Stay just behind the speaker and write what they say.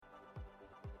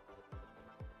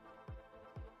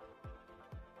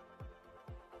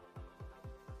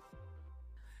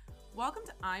Welcome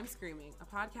to I'm Screaming, a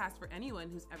podcast for anyone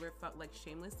who's ever felt like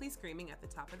shamelessly screaming at the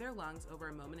top of their lungs over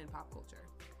a moment in pop culture.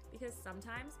 Because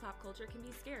sometimes pop culture can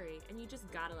be scary and you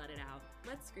just gotta let it out.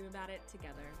 Let's scream about it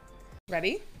together.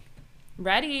 Ready?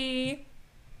 Ready.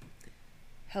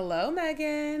 Hello,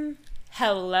 Megan.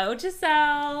 Hello,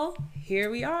 Giselle. Here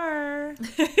we are.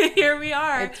 Here we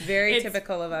are. It's very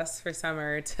typical of us for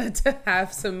summer to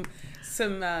have some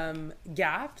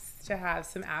gaps, to have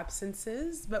some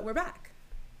absences, but we're back.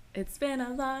 It's been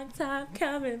a long time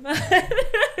coming.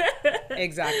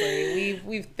 Exactly.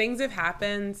 We've things have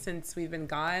happened since we've been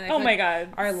gone. Oh my God.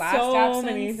 Our last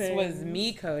absence was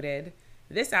me coded.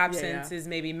 This absence is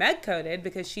maybe Meg coded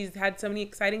because she's had so many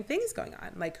exciting things going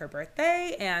on, like her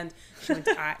birthday, and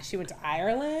she went to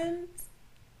Ireland.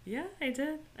 Yeah, I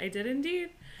did. I did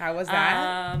indeed. How was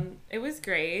that? It was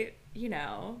great. You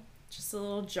know, just a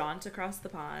little jaunt across the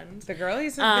pond. The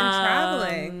girlies have been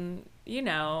traveling. You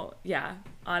know, yeah.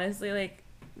 Honestly, like,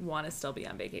 want to still be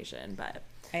on vacation, but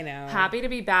I know. Happy to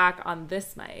be back on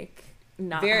this mic.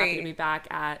 Not happy to be back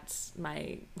at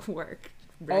my work.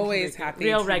 Always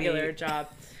happy. Regular job.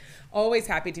 Always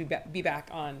happy to be back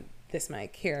on this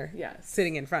mic here. Yes.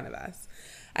 Sitting in front of us.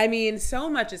 I mean, so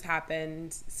much has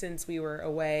happened since we were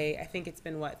away. I think it's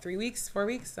been, what, 3 weeks, 4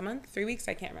 weeks, a month, 3 weeks?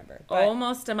 I can't remember. But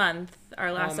almost a month.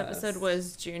 Our last episode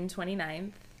was June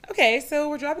 29th. Okay, so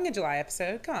we're dropping a July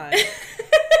episode. Come on.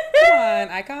 Come on,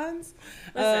 icons.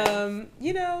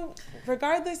 You know,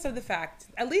 regardless of the fact,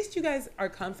 at least you guys are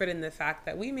comforted in the fact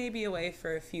that we may be away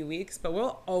for a few weeks, but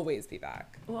we'll always be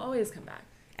back. We'll always come back.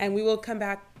 And we will come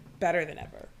back better than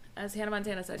ever. As Hannah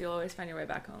Montana said, you'll always find your way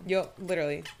back home. You'll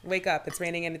literally wake up. It's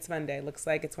raining and it's Monday. Looks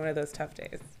like it's one of those tough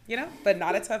days, you know, but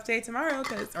not a tough day tomorrow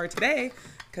or today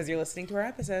because you're listening to our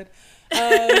episode.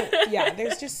 Yeah,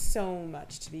 there's just so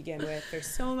much to begin with. There's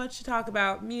so much to talk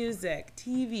about: music,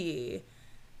 TV,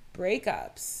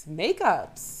 breakups,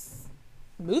 makeups,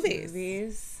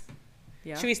 movies.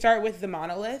 Yeah. Should we start with the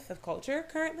monolith of culture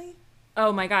currently?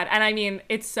 Oh my God. And I mean,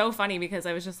 it's so funny because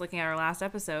I was just looking at our last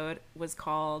episode was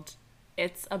called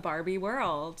It's a Barbie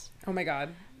World. Oh my God.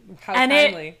 How and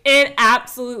timely. It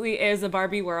absolutely is a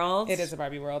Barbie world. It is a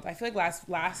Barbie world. I feel like last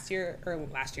month,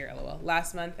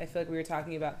 I feel like we were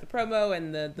talking about the promo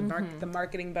and the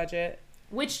marketing budget.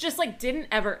 Which just like didn't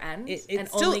ever end. It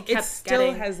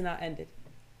still has not ended.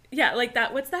 Yeah, like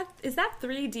that. What's that? Is that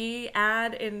 3D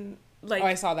ad in like? Oh,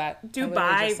 I saw that.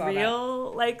 Dubai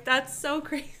Real. Like that's so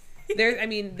crazy.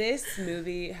 This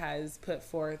movie has put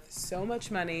forth so much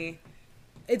money.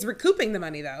 It's recouping the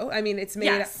money though. I mean, it's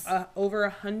made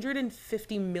over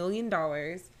 $150 million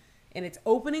in its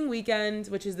opening weekend,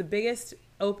 which is the biggest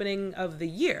opening of the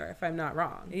year, if I'm not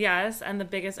wrong. Yes, and the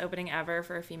biggest opening ever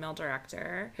for a female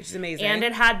director. Which is amazing. And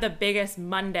it had the biggest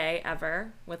Monday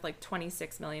ever with like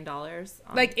 $26 million.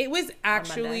 It was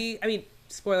actually, I mean,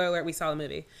 spoiler alert, we saw the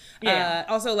movie. Yeah.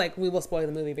 Also, like, we will spoil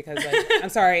the movie because, like, I'm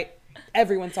sorry,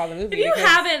 everyone saw the movie. If you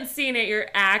haven't seen it, you're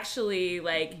actually,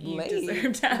 like, you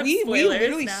deserve to have spoilers. We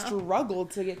literally struggled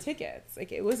to get tickets.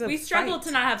 Like, it was We struggled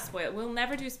to not have spoilers. We'll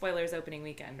never do spoilers opening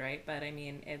weekend, right? But, I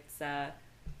mean, it's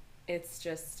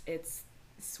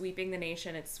sweeping the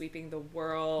nation. It's sweeping the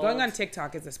world. Going on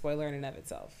TikTok is a spoiler in and of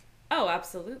itself. Oh,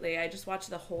 absolutely. I just watched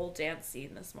the whole dance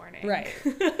scene this morning. Right.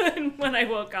 When I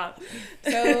woke up.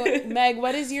 So, Meg,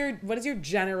 what is your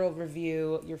general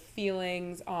review, your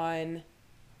feelings on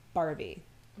Barbie?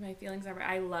 My feelings are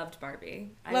I loved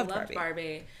Barbie. I loved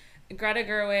Barbie. Greta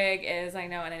Gerwig is, I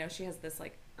know she has this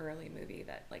like early movie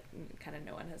that like kind of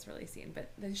no one has really seen, but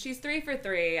she's 3 for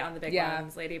 3 on the big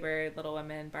ones: Lady Bird, Little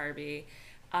Women, Barbie.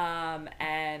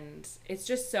 And it's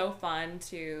just so fun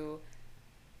to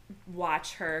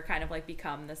watch her kind of like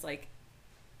become this like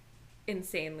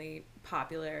insanely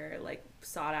popular, like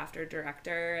sought after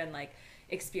director and like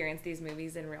experience these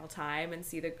movies in real time and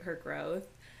see her growth.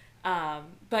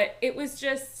 But it was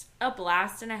just a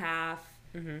blast and a half.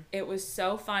 Mm-hmm. It was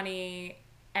so funny.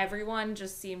 Everyone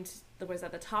just was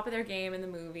at the top of their game in the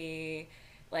movie.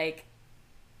 Like,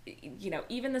 you know,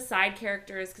 even the side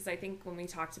characters, because I think when we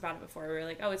talked about it before, we were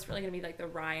like, oh, it's really going to be like the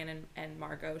Ryan and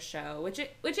Margot show, which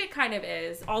it kind of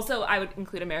is. Also, I would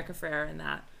include America Ferrera in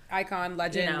that. Icon,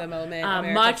 legend, you know, the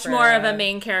moment. Much more of a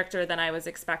main character than I was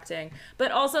expecting.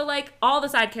 But also, like, all the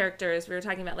side characters, we were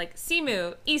talking about, like,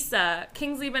 Simu, Issa,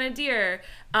 Kingsley Ben-Adir,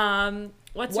 what's her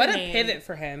name? What a pivot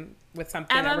for him with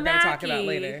something that we're going to talk about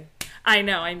later. I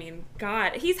know. I mean,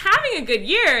 God, he's having a good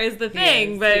year is the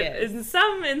thing, but in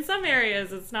some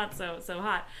areas it's not so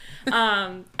hot.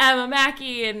 Emma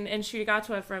Mackey and Ncuti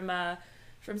Gatwa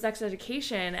from Sex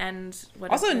Education, and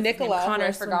what also Nicola, who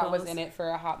I forgot Swimble's, was in it for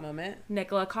a hot moment.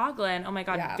 Nicola Coughlan. Oh my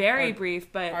god, very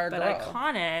brief, but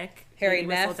iconic. Harry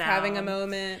Neff having a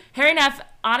moment. Harry Neff,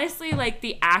 honestly, like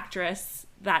the actress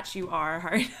that you are,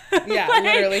 Harry. Yeah, like,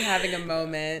 literally having a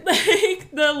moment.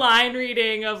 Like the line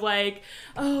reading of like,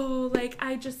 oh, like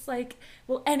I just like,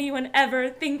 will anyone ever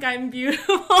think I'm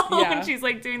beautiful? Yeah. And she's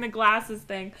like doing the glasses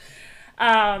thing.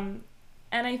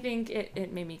 And I think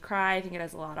it made me cry. I think it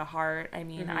has a lot of heart. I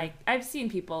mean, I've seen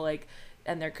people like,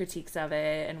 and their critiques of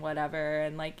it and whatever,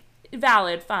 and like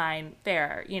valid, fine,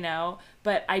 fair, you know,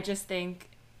 but I just think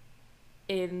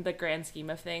in the grand scheme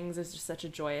of things, it's just such a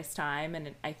joyous time,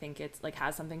 and I think it's like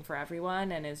has something for everyone,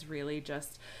 and is really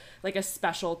just like a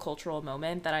special cultural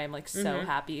moment that I am like so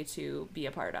happy to be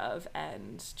a part of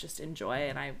and just enjoy,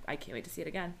 and I can't wait to see it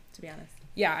again, to be honest.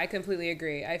 Yeah, I completely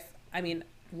agree. I mean,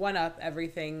 one up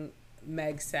everything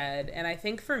Meg said, and I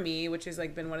think for me, which has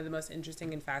like been one of the most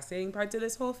interesting and fascinating parts of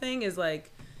this whole thing, is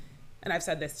like, and I've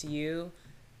said this to you,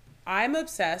 I'm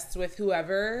obsessed with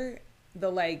whoever the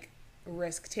like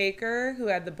risk taker who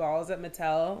had the balls at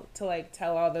Mattel to like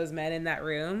tell all those men in that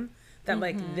room that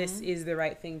like this is the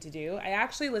right thing to do. I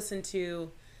actually listened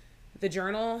to, The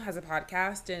Journal has a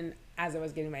podcast, and as I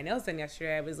was getting my nails done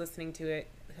yesterday, I was listening to it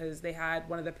because they had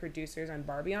one of the producers on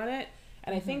Barbie on it,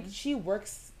 and I think she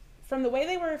works, from the way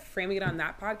they were framing it on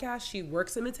that podcast, she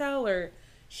works at Mattel, or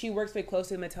she works very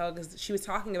closely with Mattel, because she was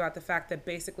talking about the fact that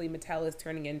basically Mattel is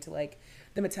turning into like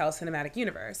the Mattel Cinematic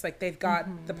Universe. Like they've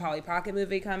got the Polly Pocket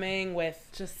movie coming with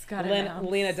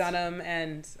Lena Dunham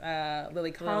and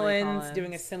Lily Collins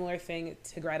doing a similar thing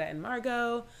to Greta and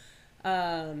Margot.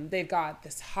 They've got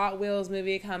this Hot Wheels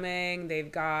movie coming.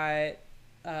 They've got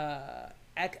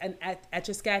an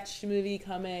Etch-a-Sketch movie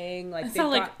coming. Like, I saw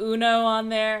like Uno on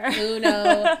there.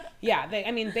 Uno. Yeah,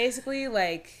 I mean, basically,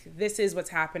 like, this is what's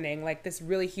happening. Like, this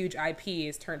really huge IP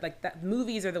is turned, like, that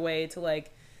movies are the way to,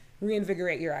 like,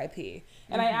 reinvigorate your IP.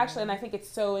 And I think it's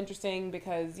so interesting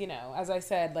because, you know, as I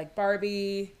said, like,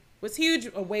 Barbie was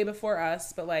huge way before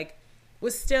us, but, like,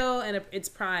 was still in its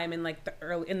prime in, like,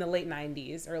 in the late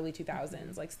 90s, early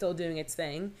 2000s, like, still doing its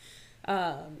thing.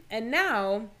 And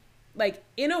now, like,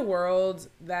 in a world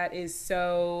that is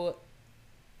so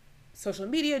social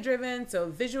media driven, so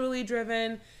visually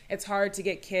driven, it's hard to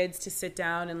get kids to sit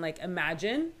down and, like,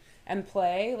 imagine and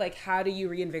play. Like, how do you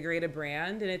reinvigorate a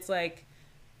brand? And it's like,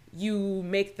 you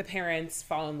make the parents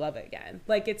fall in love again.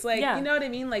 Like, it's like, you know what I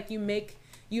mean? Like, you make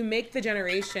the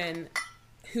generation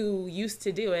who used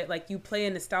to do it, like, you play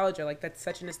in nostalgia. Like, that's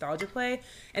such a nostalgia play.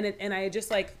 And I just,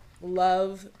 like,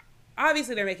 love,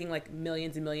 obviously they're making, like,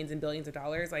 millions and millions and billions of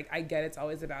dollars. Like, I get it's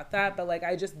always about that. But, like,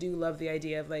 I just do love the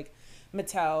idea of, like,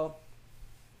 Mattel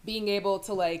being able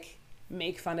to, like,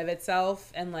 make fun of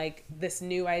itself, and, like, this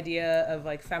new idea of,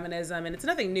 like, feminism. And it's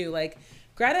nothing new. Like,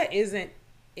 Greta isn't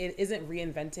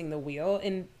reinventing the wheel.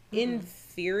 In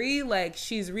theory, like,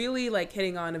 she's really, like,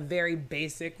 hitting on a very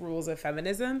basic rules of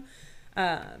feminism,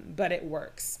 but it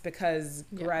works because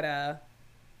Greta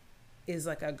is,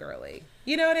 like, a girly,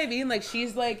 you know what I mean? Like,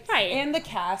 she's, like, right. And the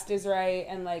cast is right,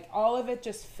 and, like, all of it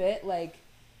just fit. Like,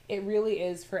 it really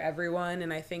is for everyone.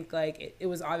 And I think, like, it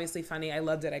was obviously funny. I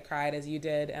loved it. I cried as you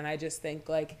did. And I just think,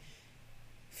 like,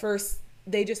 first,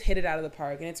 they just hit it out of the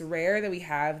park. And it's rare that we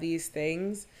have these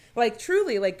things. Like,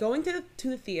 truly, like, going to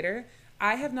the theater,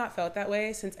 I have not felt that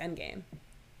way since Endgame.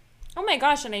 Oh my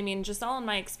gosh, and I mean, just all in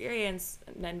my experience,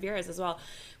 and Vera's as well,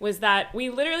 was that we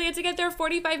literally had to get there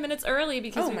 45 minutes early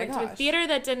because we went to a theater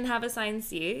that didn't have assigned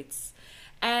seats.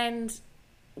 And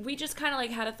we just kind of,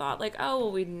 like, had a thought, like, oh,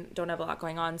 well, we don't have a lot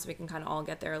going on, so we can kind of all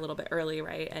get there a little bit early,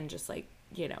 right? And just, like,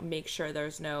 you know, make sure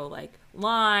there's no, like,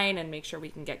 line, and make sure we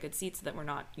can get good seats so that we're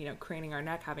not, you know, craning our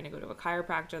neck, having to go to a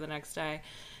chiropractor the next day,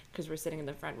 because we're sitting in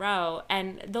the front row.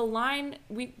 And the line,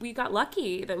 we got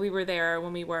lucky that we were there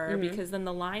when we were, because then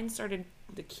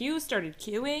the queue started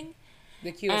queuing.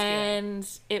 The queue was and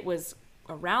queuing. It was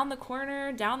around the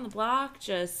corner, down the block,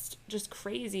 just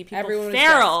crazy. People, everyone was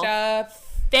dressed up.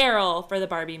 Feral for the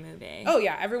Barbie movie. Oh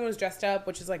yeah, everyone was dressed up,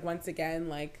 which is, like, once again,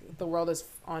 like, the world is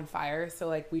on fire, so,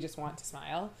 like, we just want to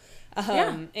smile.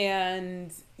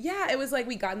 And yeah, it was like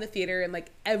we got in the theater and, like,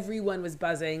 everyone was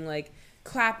buzzing, like,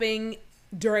 clapping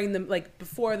during the, like,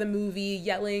 before the movie,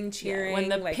 yelling, cheering. When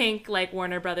the, like, pink, like,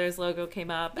 Warner Brothers logo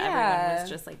came up, everyone was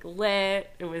just, like, lit.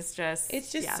 It was just, it's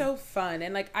just so fun.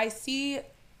 And, like, I see,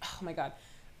 oh my God,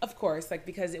 of course, like,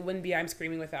 because it wouldn't be I'm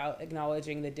Screaming without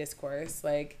acknowledging the discourse.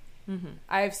 Like,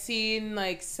 I've seen,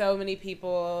 like, so many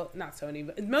people, not so many,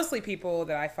 but mostly people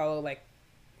that I follow, like,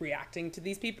 reacting to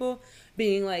these people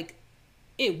being like,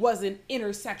 it wasn't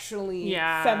intersectionally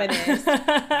feminist.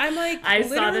 I'm like, I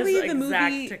literally saw this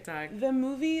exact TikTok. The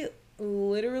movie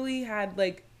literally had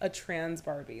like a trans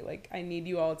Barbie. Like, I need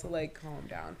you all to like calm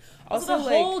down. Also, the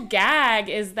whole gag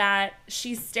is that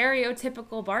she's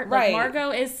stereotypical Barbie. Right. Like,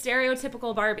 Margot is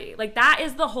stereotypical Barbie. Like, that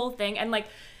is the whole thing. And like,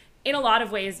 in a lot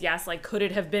of ways, yes, like, could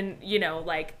it have been, you know,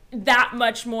 like, that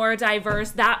much more diverse,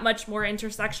 that much more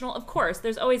intersectional? Of course,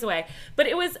 there's always a way. But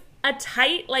it was a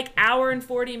tight, like, hour and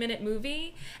 40-minute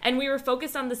movie, and we were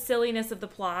focused on the silliness of the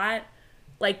plot,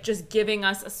 like, just giving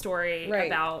us a story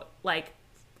about, like,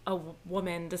 a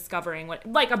woman discovering what,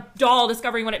 like, a doll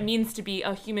discovering what it means to be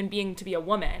a human being, to be a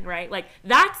woman, right? Like,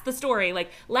 that's the story.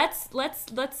 Like, let's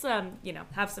you know,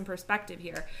 have some perspective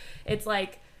here. It's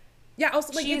like, yeah,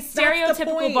 also, like, she's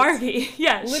stereotypical Barbie.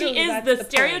 Yeah, literally, she is the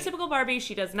stereotypical point. Barbie.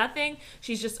 She does nothing.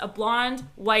 She's just a blonde,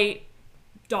 white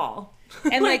doll.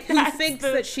 And, like, who thinks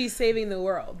that she's saving the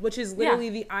world, which is literally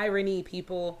the irony,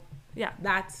 people. Yeah.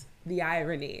 That's the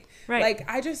irony. Right.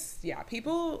 Like,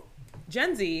 people,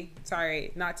 Gen Z,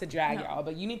 sorry, not to drag y'all,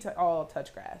 but you need to all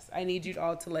touch grass. I need you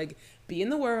all to, like, be in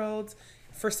the world.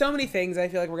 For so many things I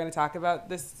feel like we're going to talk about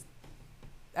this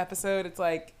episode, it's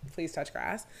like, please touch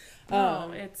grass.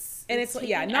 It's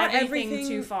not everything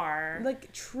too far.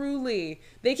 Like, truly,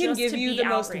 they can give you the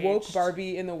most woke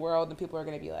Barbie in the world, and people are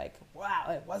going to be like, "Wow,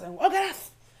 it wasn't woke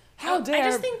enough. How dare!" I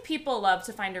just think people love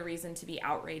to find a reason to be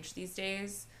outraged these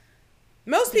days.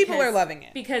 Most people are loving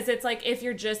it because it's like, if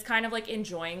you're just kind of like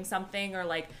enjoying something or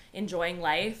like enjoying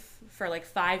life for like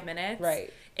 5 minutes,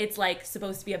 right? It's like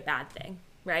supposed to be a bad thing,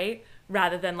 right?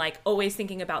 Rather than like always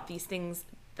thinking about these things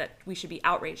that we should be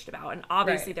outraged about. And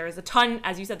obviously there is a ton,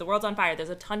 as you said, the world's on fire. There's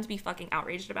a ton to be fucking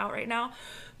outraged about right now.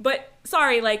 But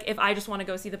sorry, like, if I just want to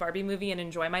go see the Barbie movie and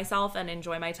enjoy myself and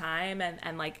enjoy my time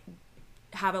and like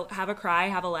have a cry,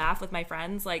 have a laugh with my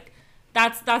friends, like,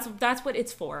 that's what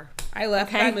it's for. I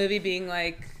left that movie being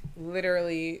like,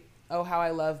 literally, oh, how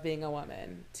I love being a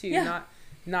woman, to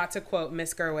not to quote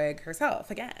Miss Gerwig herself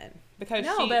again, because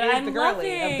she is the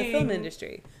girly of the film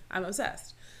industry. I'm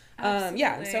obsessed.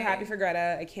 I'm so happy for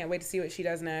Greta. I can't wait to see what she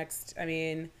does next. I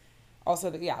mean, also,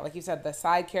 like you said, the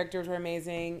side characters were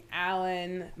amazing.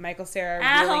 Michael Cera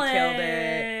really killed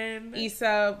it.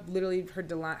 Issa, literally,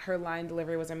 her line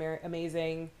delivery was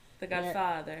amazing. The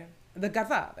Godfather.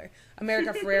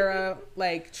 America Ferrera,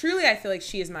 like, truly, I feel like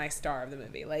she is my star of the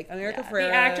movie. Like, America Ferrera.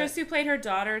 The actress who played her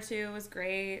daughter, too, was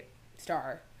great.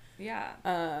 Star. Yeah.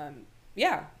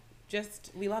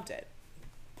 Just, we loved it.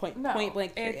 Point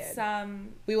blank period.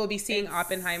 We will be seeing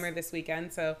Oppenheimer this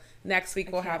weekend, so next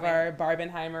week we'll have our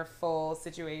Barbenheimer full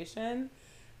situation.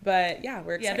 But yeah,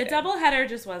 we're excited. Yeah, the double header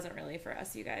just wasn't really for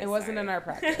us, you guys. It wasn't in our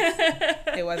practice.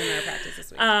 It wasn't in our practice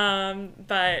this week.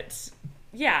 But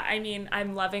yeah, I mean,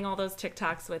 I'm loving all those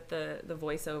TikToks with the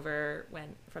voiceover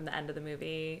from the end of the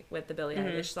movie with the Billie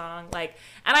Eilish song. Like,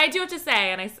 and I do have to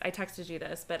say, and I texted you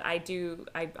this, but I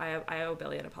owe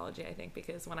Billie an apology, I think,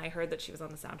 because when I heard that she was on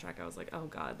the soundtrack, I was like, oh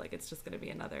God, like, it's just going to be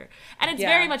another. And it's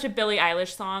very much a Billie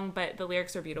Eilish song, but the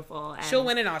lyrics are beautiful. And she'll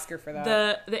win an Oscar for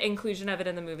that. The inclusion of it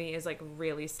in the movie is like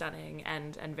really stunning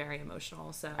and very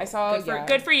emotional. So I saw,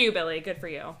 good for you, Billie. Good for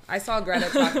you. I saw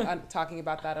Greta talking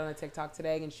about that on a TikTok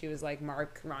today, and she was like,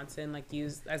 Mark Ronson, like,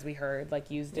 used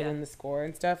it in the score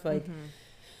and stuff. Like,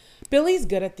 Billie's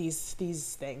good at these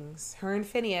things. Her and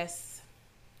Phineas,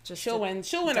 she'll win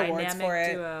awards for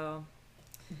it. Duo.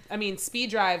 I mean,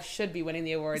 Speed Drive should be winning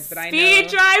the awards, but I know Speed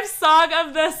Drive Song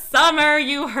of the Summer.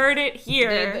 You heard it here.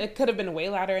 It could have been way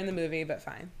louder in the movie, but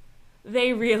fine.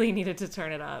 They really needed to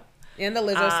turn it up. And the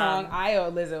Lizzo song, I owe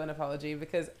Lizzo an apology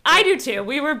because I do too.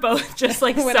 We were both just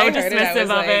like so dismissive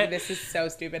of it. This is so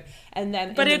stupid. And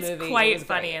then, but it's quite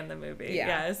funny in the movie. Yeah.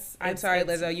 Yes, I'm sorry,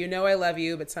 Lizzo. You know I love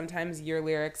you, but sometimes your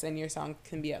lyrics and your song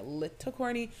can be a little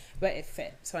corny, but it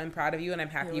fit. So I'm proud of you, and I'm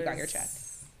happy you got your check.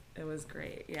 It was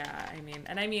great. Yeah,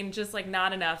 I mean, just like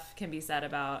not enough can be said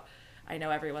about. I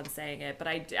know everyone's saying it, but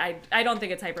I don't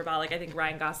think it's hyperbolic. I think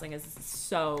Ryan Gosling is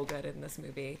so good in this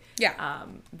movie. Yeah.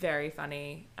 Very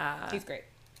funny. He's great.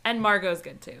 And Margot's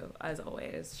good too, as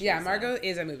always. Margot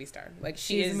is a movie star. Like,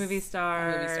 she's a movie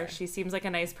star. She seems like a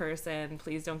nice person.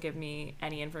 Please don't give me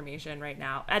any information right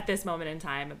now at this moment in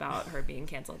time about her being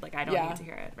canceled. Like, I don't need to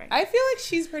hear it right now. I feel like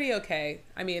she's pretty okay.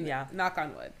 I mean, knock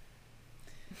on wood.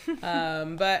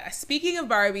 But speaking of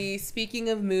Barbie, speaking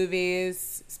of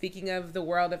movies, speaking of the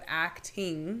world of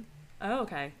acting. Oh,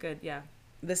 okay. Good. Yeah.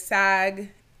 The SAG-AFTRA,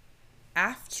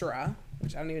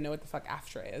 which I don't even know what the fuck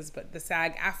AFTRA is, but the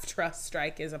SAG-AFTRA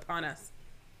strike is upon us.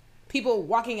 People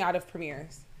walking out of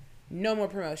premieres. No more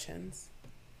promotions.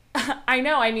 I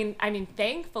know. I mean,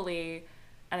 thankfully,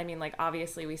 and I mean, like,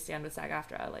 obviously we stand with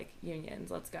SAG-AFTRA, like,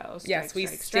 unions, let's go. Strike, yes, we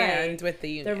stand with the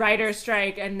unions. The writer's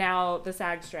strike and now the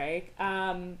SAG strike.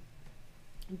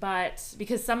 But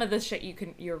because some of the shit you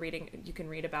can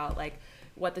read about, like,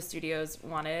 what the studios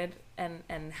wanted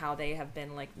and how they have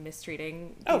been, like,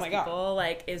 mistreating these people,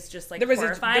 like, is just, like,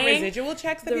 horrifying. The residual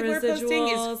checks that people are posting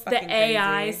is fucking the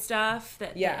AI crazy. stuff,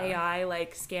 the AI,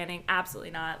 like, scanning,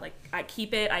 absolutely not. Like, I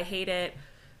keep it, I hate it,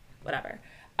 whatever.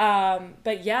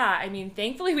 But yeah, I mean,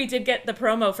 thankfully we did get the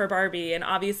promo for Barbie, and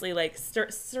obviously, like,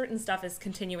 certain stuff is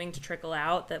continuing to trickle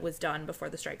out that was done before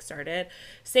the strike started.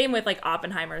 Same with, like,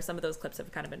 Oppenheimer. Some of those clips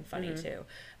have kind of been funny too.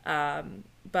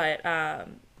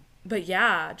 But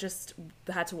yeah, just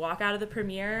had to walk out of the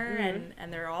premiere,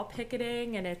 and they're all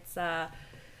picketing, and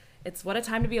it's what a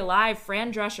time to be alive.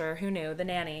 Fran Drescher, who knew, the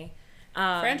nanny.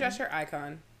 Fran Drescher,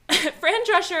 icon. Fran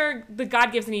Drescher, the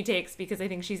God gives and he takes, because I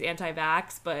think she's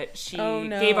anti-vax, but she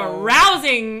gave a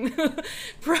rousing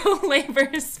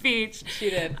pro-labor speech. She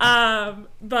did.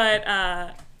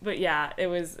 But yeah, it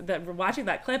was watching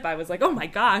that clip, I was like, oh my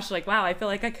gosh, like, wow, I feel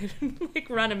like I could like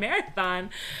run a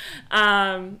marathon.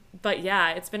 But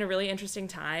yeah, it's been a really interesting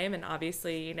time, and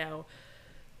obviously, you know,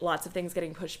 lots of things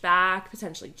getting pushed back,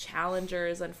 potentially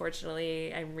challengers,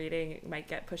 unfortunately, I'm reading, might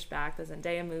get pushed back, the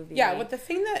Zendaya movie. Yeah, with the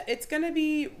thing that it's going to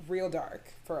be real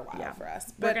dark for a while for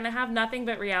us. But we're going to have nothing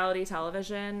but reality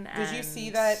television. Did you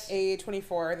see that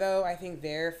A24, though? I think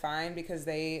they're fine because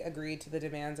they agreed to the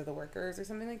demands of the workers or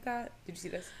something like that. Did you see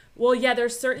this? Well, yeah,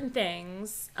 there's certain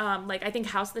things. Like, I think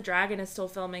House of the Dragon is still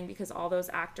filming because all those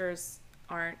actors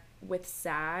aren't with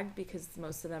SAG because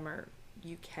most of them are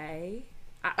UK.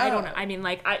 I don't know. I mean,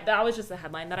 like, that was just the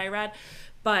headline that I read.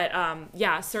 But,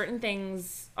 yeah, certain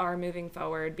things are moving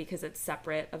forward because it's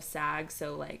separate of SAG.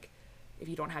 So, like, if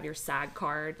you don't have your SAG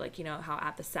card, like, you know how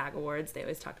at the SAG Awards, they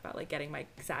always talk about, like, getting my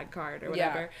SAG card or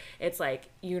whatever. Yeah. It's, like,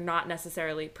 you're not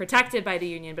necessarily protected by the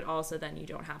union, but also then you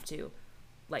don't have to,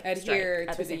 like, adhere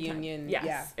to the union.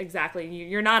 Yes, exactly.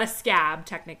 You're not a scab,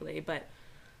 technically, but...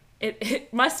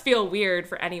 It must feel weird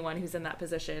for anyone who's in that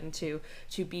position to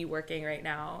be working right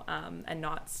now and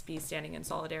not be standing in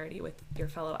solidarity with your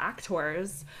fellow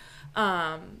actors.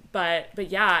 But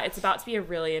yeah, it's about to be a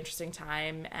really interesting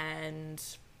time, and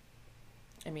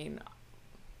I mean,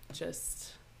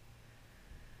 just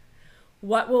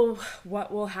what will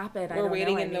happen? We're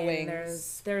waiting in the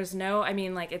wings. There's no. I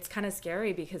mean, like, it's kind of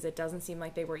scary because it doesn't seem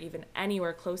like they were even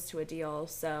anywhere close to a deal.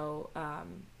 So.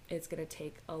 It's going to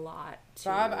take a lot to...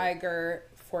 Bob Iger,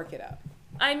 fork it up.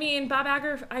 I mean, Bob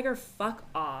Iger, fuck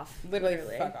off.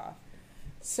 Literally fuck off.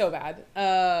 So bad.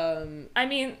 I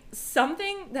mean,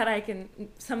 something that I can...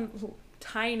 Some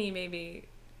tiny, maybe,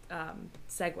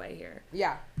 segue here.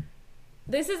 Yeah.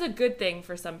 This is a good thing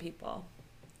for some people.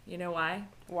 You know why?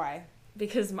 Why?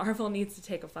 Because Marvel needs to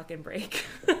take a fucking break.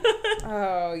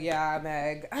 Oh, yeah,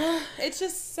 Meg. It's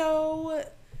just so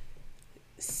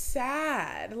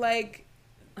sad. Like...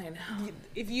 I know.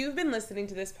 If you've been listening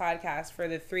to this podcast for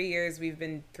the 3 years we've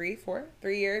been 3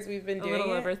 years we've been doing it. A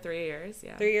little over 3 years,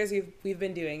 yeah. 3 years we've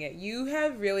been doing it. You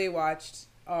have really watched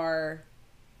our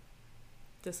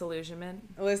disillusionment.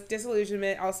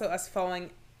 Also us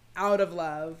falling out of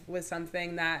love with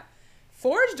something that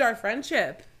forged our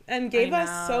friendship and gave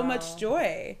us so much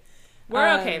joy.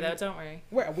 We're okay, though. Don't worry.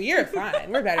 We're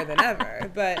fine. We're better than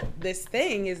ever. But this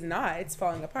thing is not. It's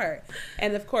falling apart.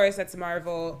 And, of course, that's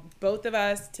Marvel. Both of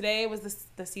us. Today was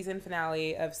the season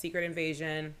finale of Secret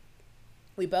Invasion.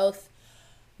 We both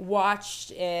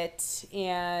watched it.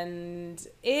 And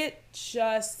it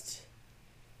just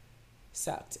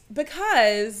sucked.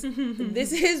 Because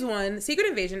this is one... Secret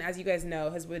Invasion, as you guys know,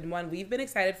 has been one we've been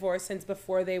excited for since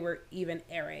before they were even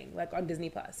airing, like, on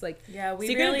Disney+. Like, yeah,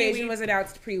 Secret Invasion was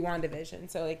announced pre-WandaVision,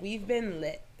 so, like, we've been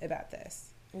lit about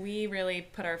this. We really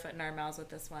put our foot in our mouths with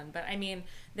this one. But, I mean,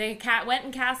 they went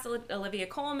and cast Olivia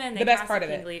Colman. They the best part of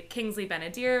it. Kingsley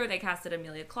Ben-Adir. They casted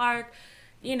Emilia Clarke.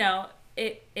 You know,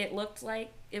 it looked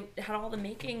like it had all the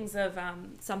makings of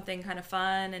something kind of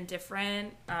fun and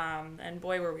different, and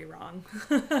boy, were we wrong.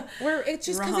 It's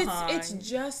just because it's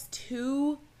just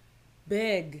too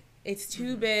big. It's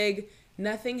too big.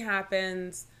 Nothing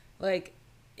happens. Like,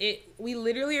 we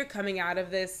literally are coming out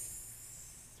of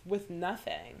this with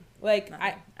nothing. Like,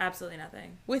 nothing. Absolutely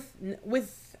nothing.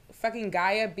 With fucking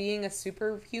Gaia being a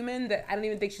superhuman that I don't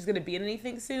even think she's gonna be in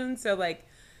anything soon. So, like,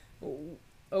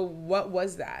 what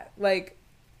was that? Like,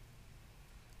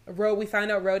 we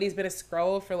found out Rhodey's been a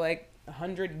Skrull for like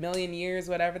 100 million years,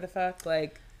 whatever the fuck.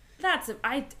 Like,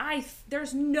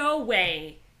 there's no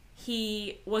way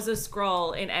he was a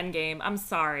Skrull in Endgame. I'm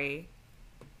sorry.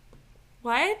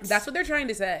 What? That's what they're trying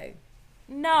to say.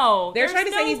 No, they're trying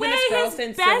to say he's been a Skrull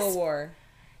since Civil War.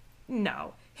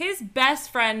 No. His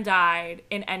best friend died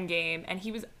in Endgame, and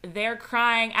he was there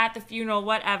crying at the funeral,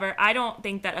 whatever. I don't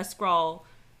think that a Skrull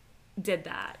did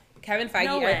that. Kevin Feige,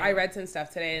 No way. I read some stuff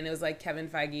today, and it was like Kevin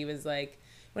Feige was like,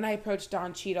 when I approached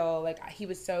Don Cheadle, like, he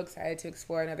was so excited to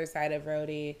explore another side of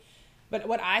Rhodey. But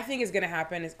what I think is going to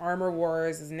happen is Armor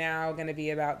Wars is now going to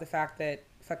be about the fact that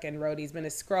fucking Rhodey's been a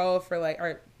Skrull for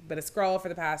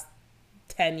the past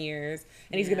 10 years,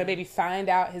 and he's going to maybe find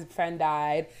out his friend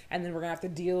died, and then we're going to have to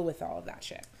deal with all of that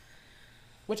shit.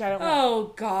 Which I don't want.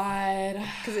 Oh, God.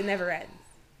 Because it never ends.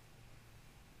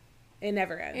 It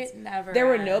never ends. It never There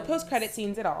were ends. no post-credit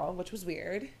scenes at all, which was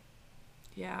weird.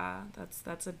 Yeah, that's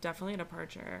definitely a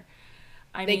departure.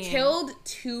 They killed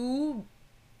 2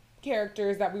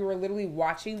 characters that we were literally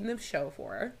watching the show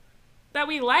for. That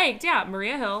we liked, yeah.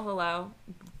 Maria Hill, hello.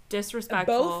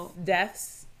 Disrespectful. Both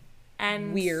deaths,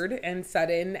 and weird and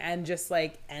sudden and just,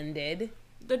 like, ended.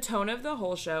 The tone of the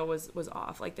whole show was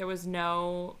off. Like, there was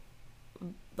no,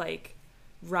 like,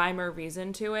 rhyme or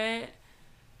reason to it.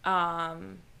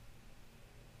 And,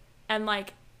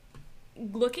 like,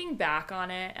 looking back on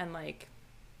it and, like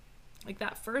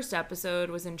that first episode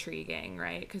was intriguing,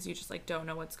 right? Because you just, like, don't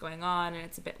know what's going on, and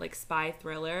it's a bit like spy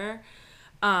thriller.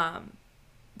 But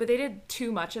they did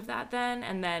too much of that then,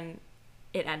 and then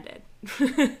it ended.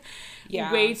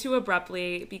 Yeah. Way too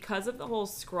abruptly because of the whole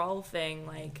Skrull thing,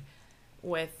 like,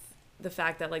 with the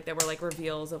fact that, like, there were, like,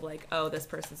 reveals of, like, oh, this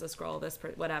person's a Skrull,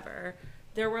 whatever.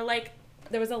 There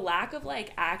was a lack of,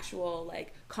 like, actual,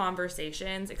 like,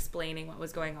 conversations explaining what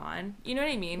was going on. You know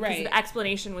what I mean? Right. Because the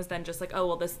explanation was then just like, oh,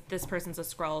 well, this person's a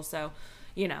Skrull, so,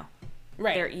 you know,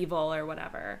 right, they're evil or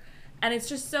whatever. And it's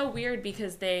just so weird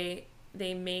because they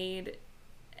made,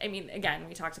 I mean, again,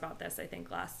 we talked about this, I think,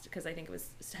 because I think it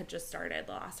had just started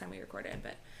the last time we recorded,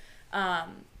 but,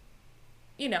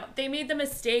 you know, they made the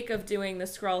mistake of doing the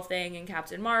Skrull thing in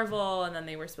Captain Marvel, and then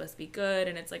they were supposed to be good,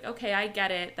 and it's like, okay, I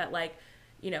get it, that, like,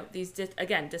 you know, these,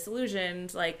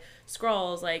 disillusioned, like,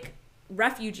 Skrulls, like,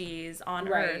 refugees on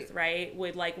Earth, right,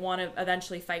 would, like, want to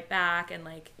eventually fight back and,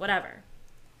 like, whatever.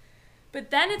 But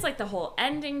then it's, like, the whole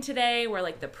ending today where,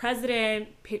 like, the president,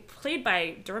 played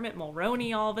by Dermot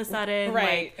Mulroney all of a sudden,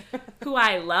 right, like, who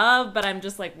I love, but I'm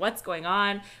just like, what's going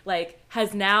on? Like,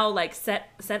 has now, like, sent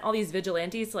all these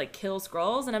vigilantes to, like, kill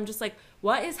Skrulls, and I'm just like,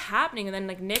 what is happening? And then,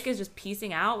 like, Nick is just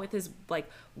piecing out with his, like,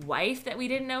 wife that we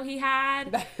didn't know he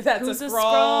had. That's who's a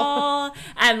Skrull.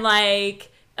 And,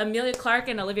 like, Emilia Clarke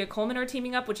and Olivia Colman are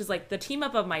teaming up, which is, like, the team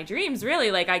up of my dreams, really.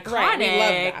 Like, iconic. Right, we love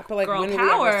that. But, like, girl when power.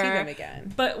 will we ever see them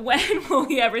again? But when will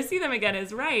we ever see them again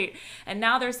is right. And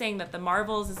now they're saying that The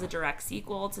Marvels is a direct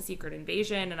sequel to Secret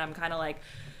Invasion, and I'm kind of like,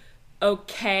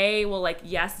 okay, well, like,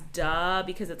 yes, duh,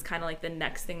 because it's kind of like the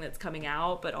next thing that's coming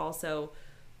out, but also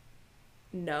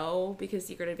no, because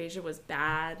Secret Invasion was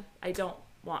bad. I don't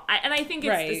want, and I think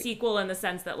it's the sequel in the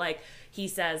sense that, like, he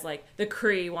says, like, the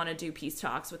Kree want to do peace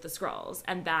talks with the Skrulls,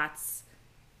 and that's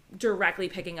directly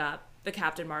picking up the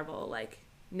Captain Marvel, like,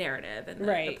 narrative and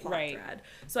the plot thread.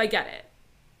 So I get it.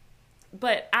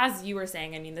 But as you were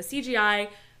saying, I mean, the CGI,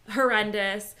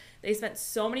 horrendous. They spent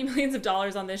so many millions of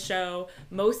dollars on this show.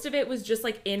 Most of it was just,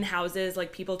 like, in houses,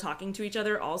 like, people talking to each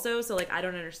other also. So, like, I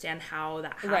don't understand how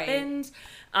that happened.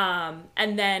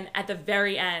 And then at the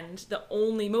very end,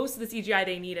 most of the CGI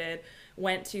they needed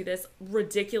went to this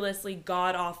ridiculously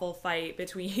god-awful fight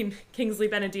between Kingsley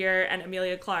Ben-Adir and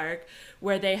Emilia Clarke,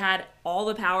 where they had all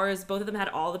the powers, both of them had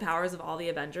all the powers of all the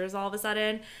Avengers all of a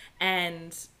sudden,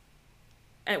 and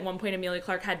at one point Emilia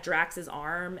Clarke had Drax's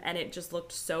arm, and it just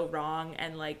looked so wrong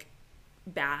and, like,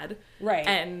 bad. Right.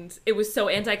 And it was so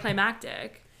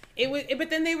anticlimactic. But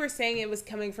then they were saying it was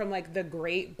coming from, like, the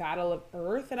Great Battle of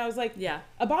Earth, and I was like,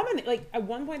 like, at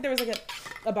one point there was, like, a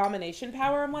abomination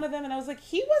power in one of them, and I was like,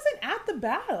 he wasn't at the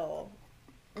battle.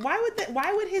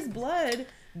 Why would his blood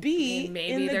be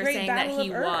in the Great Battle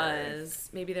of Earth?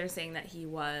 Maybe they're saying that he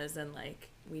was, and, like,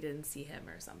 we didn't see him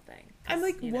or something. I'm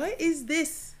like, what is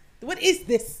this? What is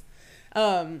this?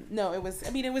 No, it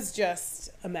was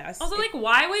just a mess. Also, like,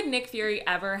 why would Nick Fury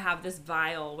ever have this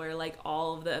vial where, like,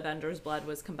 all of the Avengers' blood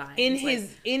was combined?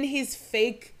 In his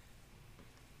fake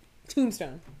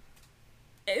tombstone.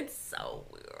 It's so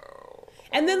weird.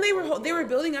 And then they were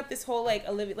building up this whole, like,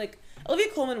 Olivia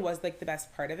Colman was, like, the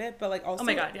best part of it, but, like, also, oh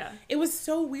my God, yeah, it was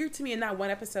so weird to me in that one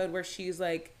episode where she's,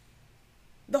 like,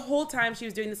 the whole time she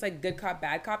was doing this, like, good cop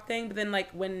bad cop thing, but then, like,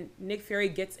 when Nick Fury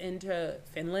gets into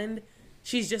Finland,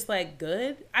 she's just, like,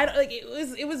 good. I don't, like, it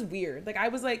was weird. Like, I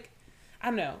was like, I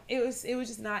don't know. It was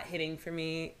just not hitting for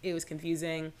me. It was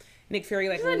confusing. Nick Fury,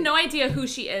 like, I had no idea who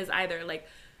she is either. Like,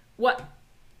 why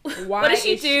what does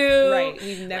she do?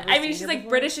 We've never. I mean, she's like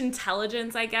before. British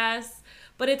intelligence, I guess.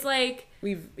 But it's like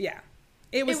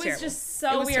it was just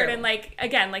so weird. Terrible. And, like,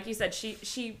 again, like you said,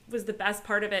 she was the best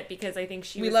part of it because I think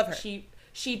we love her. She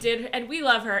she did, and we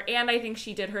love her, and I think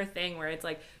she did her thing where it's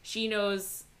like she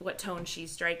knows what tone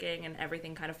she's striking and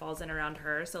everything kind of falls in around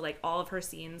her. So like all of her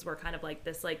scenes were kind of like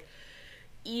this like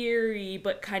eerie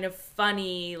but kind of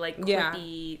funny like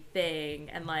quippy thing,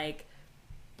 and like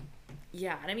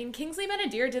yeah, and I mean Kingsley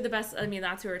Ben-Adir did the best. I mean,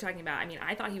 that's who we were talking about. I mean,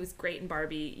 I thought he was great in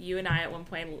Barbie. You and I at one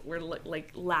point were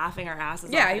like laughing our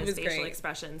asses off at his facial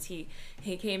expressions. He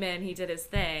came in, he did his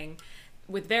thing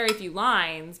with very few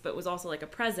lines, but was also like a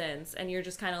presence, and you're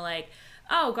just kind of like,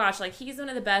 oh gosh, like he's one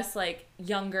of the best like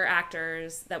younger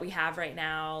actors that we have right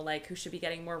now, like who should be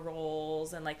getting more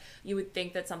roles. And like you would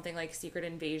think that something like Secret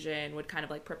Invasion would kind of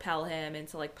like propel him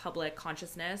into like public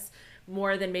consciousness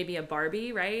more than maybe a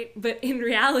Barbie, right? But in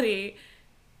reality,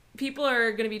 people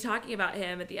are going to be talking about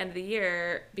him at the end of the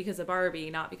year because of Barbie,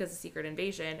 not because of Secret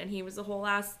Invasion, and he was the whole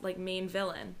last like main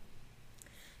villain.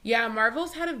 Yeah,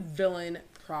 Marvel's had a villain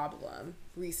problem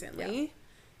recently.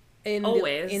 In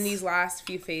these last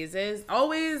few phases.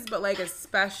 Always, but like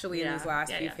especially in these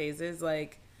last few phases.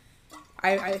 Like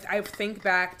I think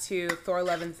back to Thor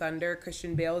Love and Thunder.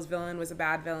 Christian Bale's villain was a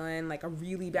bad villain, like a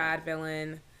really bad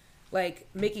villain. Like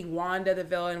making Wanda the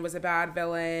villain was a bad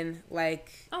villain.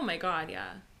 Like, oh my god, yeah.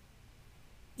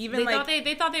 Even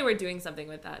they thought they were doing something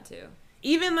with that too.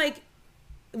 Even like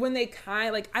when they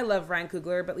like I love Ryan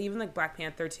Coogler, but even like Black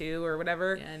Panther 2 or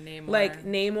whatever. Yeah, Namor. Like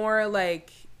Namor,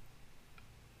 like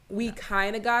we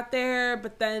kind of got there,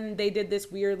 but then they did this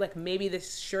weird, like, maybe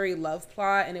this Shuri love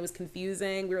plot, and it was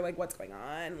confusing. We were like, what's going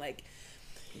on? Like,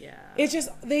 yeah. It's just,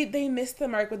 they missed the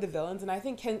mark with the villains, and I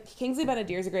think Kingsley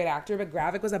Ben-Adir is a great actor, but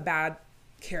Gravik was a bad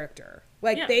character.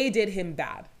 Like, they did him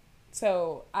bad.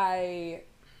 So,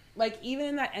 like, even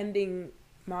in that ending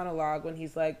monologue when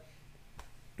he's like,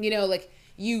 you know, like,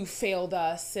 you failed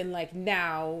us, and like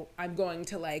now I'm going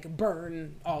to like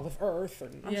burn all of Earth,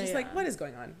 and I'm just like, what is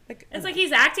going on? Like, it's like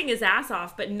he's acting his ass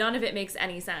off, but none of it makes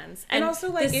any sense. And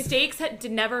also, like, the stakes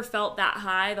never felt that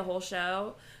high the whole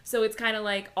show, so it's kind of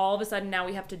like all of a sudden now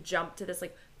we have to jump to this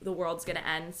like the world's gonna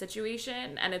end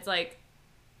situation, and it's like,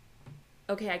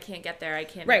 okay, I can't get there. I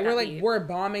can't. Right, we're like we're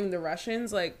bombing the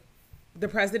Russians. Like the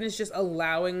president's just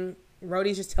allowing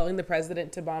Rhodey's just telling the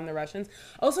president to bomb the Russians.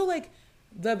 Also, like.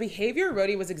 The behavior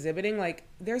Rhodey was exhibiting, like,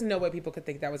 there's no way people could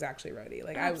think that was actually Rhodey.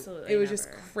 Like, it was just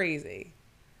crazy.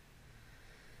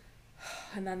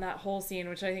 And then that whole scene,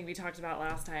 which I think we talked about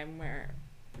last time, where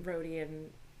Rhodey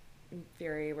and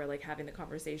Fury were, like, having the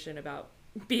conversation about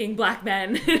being black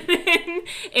men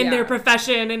in their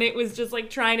profession, and it was just, like,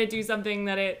 trying to do something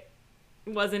that it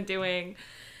wasn't doing.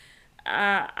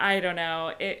 I don't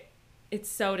know. It's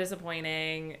so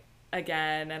disappointing.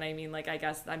 Again, and I mean, like, I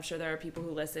guess I'm sure there are people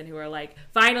who listen who are like,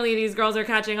 finally these girls are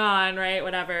catching on, right?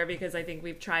 Whatever, because I think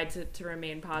we've tried to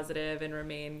remain positive and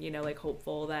remain, you know, like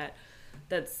hopeful that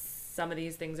some of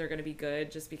these things are going to be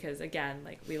good, just because, again,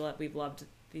 like we've loved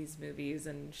these movies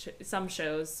and some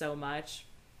shows so much,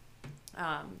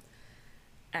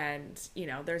 and you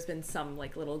know, there's been some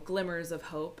like little glimmers of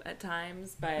hope at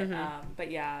times,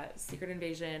 but yeah, Secret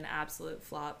Invasion, absolute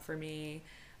flop for me.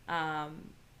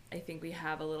 I think we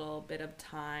have a little bit of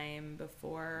time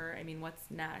before, I mean, what's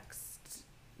next?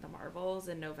 The Marvels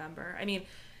in November. I mean,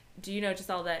 do you know,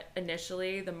 just all that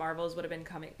initially the Marvels would have been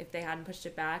coming, if they hadn't pushed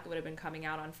it back, it would have been coming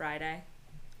out on Friday.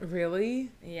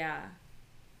 Really? Yeah.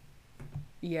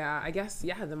 Yeah, I guess,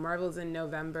 yeah, the Marvels in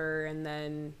November, and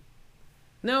then,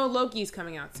 no, Loki's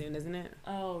coming out soon, isn't it?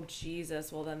 Oh, Jesus.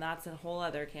 Well, then that's a whole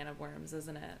other can of worms,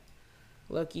 isn't it?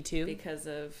 Loki 2? Because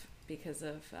of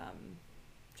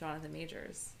Jonathan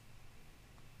Majors.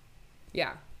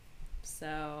 Yeah.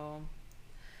 So,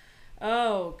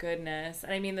 oh goodness.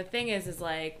 And I mean, the thing is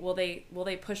like, will they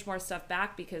push more stuff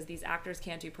back because these actors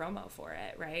can't do promo for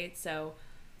it, right? So,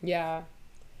 yeah.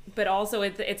 But also,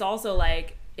 it's also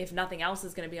like, if nothing else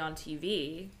is going to be on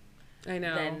TV, I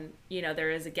know. Then, you know,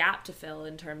 there is a gap to fill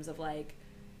in terms of like,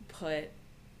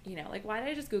 you know, like, why did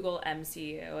I just Google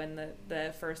MCU? And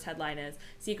the first headline is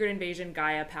Secret Invasion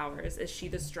Gaia Powers. Is she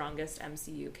the strongest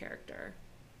MCU character?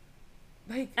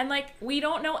 Like, and like, we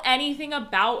don't know anything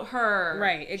about her.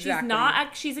 Right, exactly.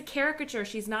 She's a caricature.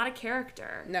 She's not a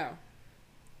character. No.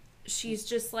 She's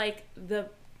just like the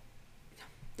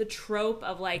trope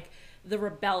of like the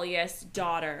rebellious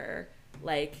daughter.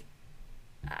 Like,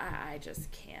 I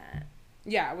just can't.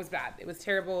 Yeah, it was bad. It was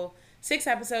terrible. 6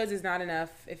 episodes is not enough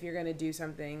if you're going to do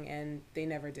something, and they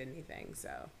never did anything,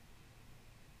 so.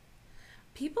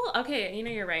 People, okay, you know,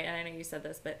 you're right, and I know you said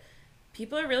this, but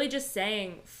people are really just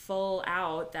saying full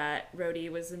out that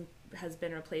Rhodey has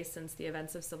been replaced since the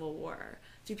events of Civil War.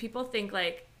 Do people think,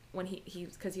 like, when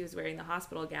because he was wearing the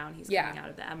hospital gown, he's coming out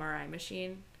of the MRI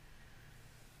machine?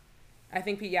 I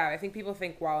think people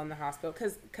think while in the hospital,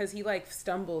 because he, like,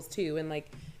 stumbles, too, and,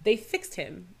 like, they fixed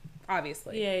him,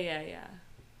 obviously. Yeah.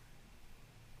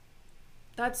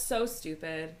 That's so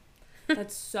stupid.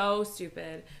 That's so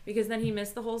stupid. Because then he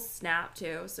missed the whole snap,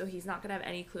 too, so he's not going to have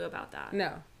any clue about that.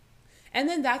 No. And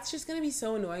then that's just going to be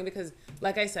so annoying because,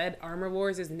 like I said, Armor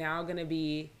Wars is now going to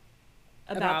be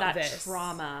about that this.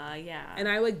 Trauma, yeah. And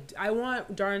I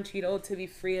want Don Cheadle to be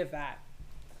free of that.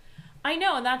 I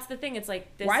know, and that's the thing. It's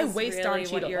like, this why is waste really Don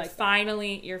Cheadle what you're like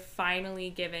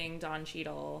finally giving Don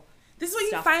Cheadle. This is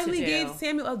what you finally gave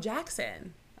Samuel L.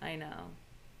 Jackson. I know.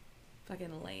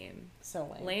 Fucking lame. So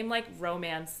lame. Lame, like,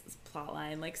 romance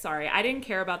plotline. Like, sorry, I didn't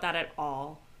care about that at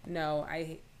all. No,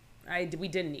 we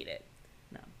didn't need it.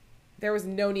 No. There was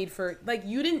no need for, like,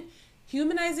 you didn't,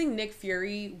 humanizing Nick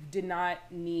Fury did not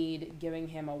need giving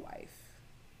him a wife.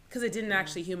 Because it didn't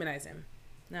actually humanize him.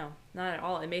 No, not at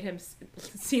all. It made him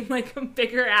seem like a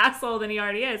bigger asshole than he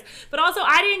already is. But also,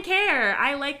 I didn't care.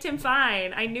 I liked him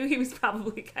fine. I knew he was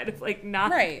probably kind of, like,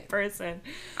 not the person.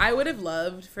 I would have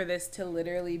loved for this to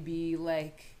literally be,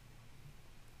 like,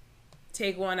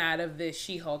 take one out of the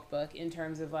She-Hulk book in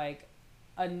terms of, like,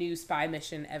 a new spy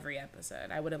mission every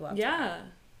episode. I would have loved that. Yeah.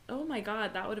 Oh, my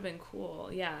God. That would have been cool.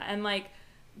 Yeah. And, like,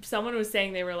 someone was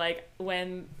saying they were like,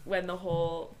 when the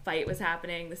whole fight was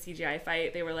happening, the CGI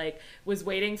fight, they were like, was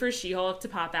waiting for She-Hulk to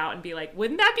pop out and be like,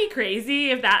 wouldn't that be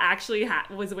crazy if that actually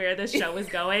was where the show was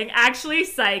going? Actually,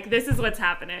 psych, this is what's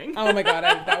happening. Oh my God,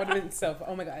 that would have been so fun.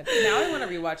 Oh my God. Now I want to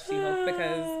rewatch She-Hulk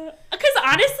because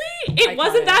honestly, it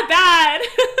wasn't that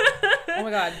bad. Oh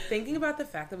my God, thinking about the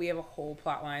fact that we have a whole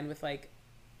plot line with, like,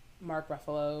 Mark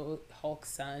Ruffalo, Hulk's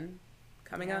son,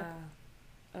 coming up.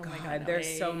 Oh God, my God,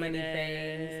 there's so many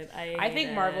things. I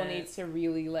think Marvel needs to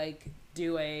really, like,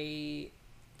 do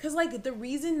because, like, the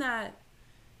reason that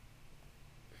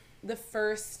the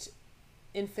first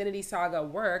Infinity Saga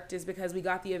worked is because we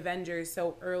got the Avengers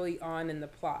so early on in the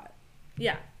plot.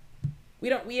 Yeah.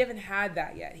 We haven't had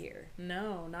that yet here.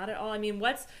 No, not at all. I mean,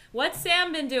 what's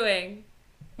Sam been doing?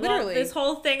 Literally. Well, this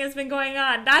whole thing has been going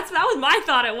on. That was my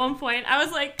thought at one point. I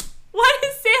was like, what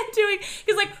is Sam doing?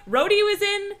 Because, like, Rhodey was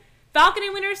in Falcon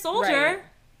and Winter Soldier. Right.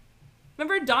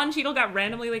 Remember Don Cheadle got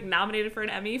randomly, like, nominated for an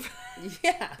Emmy?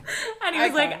 Yeah. And he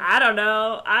was like, I don't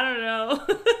know.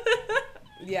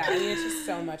 Yeah, I mean, it's just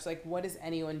so much. Like, what is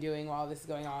anyone doing while this is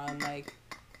going on? Like,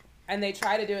 and they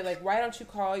try to do it, like, why don't you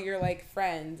call your, like,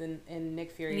 friends? And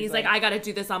Nick Fury. And he's like, I got to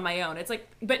do this on my own. It's like,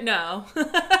 but no.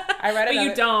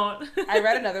 You don't. I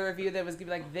read another review that was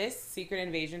like, this secret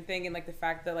invasion thing and, like, the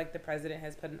fact that, like, the president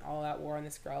has put an all-out war on the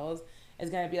Skrulls is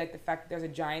going to be, like, the fact that there's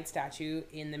a giant statue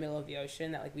in the middle of the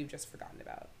ocean that, like, we've just forgotten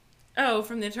about. Oh,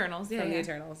 from the Eternals. Yeah, the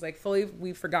Eternals. Like, fully,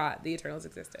 we forgot the Eternals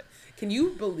existed. Can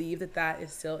you believe that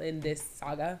is still in this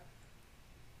saga?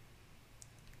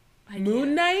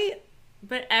 Moon Knight?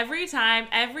 But every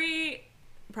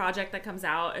project that comes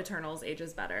out, Eternals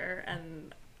ages better.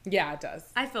 And yeah, it does.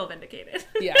 I feel vindicated.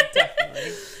 Yeah,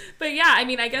 definitely. But yeah, I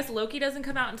mean, I guess Loki doesn't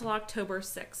come out until October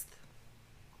 6th.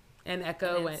 And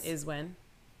Echo is when?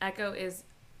 Echo is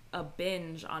a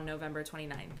binge on November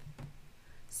 29th.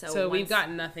 So we've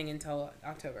got nothing until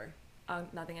October.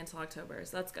 Nothing until October,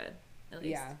 so that's good, at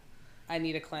least. Yeah. I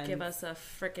need a cleanse. Give us a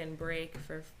frickin' break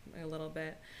for a little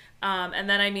bit. And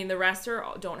then, I mean, the rest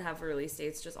don't have release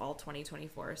dates, just all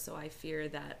 2024, so I fear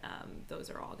that those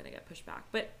are all going to get pushed back.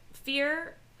 But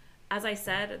fear, as I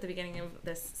said at the beginning of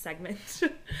this segment,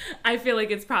 I feel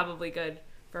like it's probably good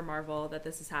for Marvel that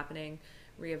this is happening.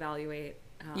 Reevaluate.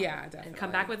 Yeah, definitely. And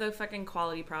come back with a fucking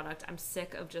quality product. I'm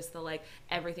sick of just the, like,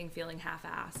 everything feeling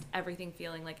half-assed, everything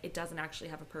feeling like it doesn't actually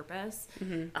have a purpose,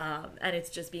 and it's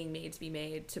just being made to be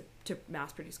made to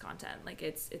mass produce content. Like,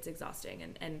 it's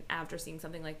exhausting. And after seeing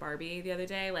something like Barbie the other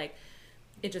day, like,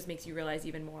 it just makes you realize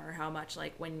even more how much,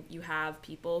 like, when you have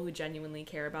people who genuinely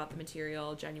care about the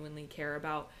material, genuinely care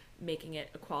about making it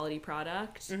a quality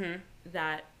product,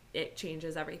 that it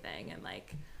changes everything. And,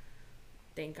 like,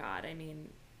 thank God. I mean,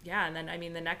 yeah, and then, I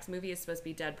mean, the next movie is supposed to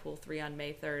be Deadpool 3 on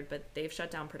May 3rd, but they've shut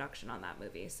down production on that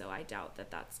movie, so I doubt that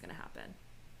that's going to happen.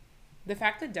 The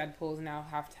fact that Deadpool now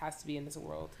has to be in this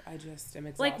world, I just am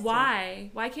exhausted. Like, why?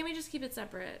 Why can't we just keep it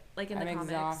separate, like in the comics? I'm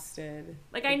exhausted.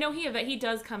 Like, I know he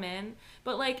does come in,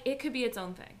 but, like, it could be its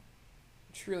own thing.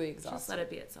 Truly exhausted. Just let it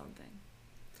be its own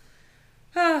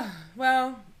thing.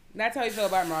 Well, that's how we feel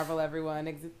about Marvel, everyone.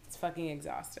 It's fucking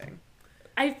exhausting.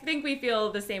 I think we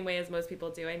feel the same way as most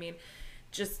people do. I mean,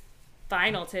 just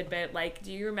final tidbit, like,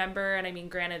 do you remember, and I mean,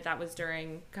 granted, that was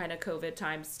during kind of COVID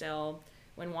times still,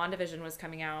 when WandaVision was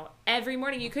coming out, every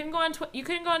morning you couldn't go on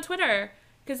Twitter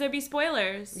because there'd be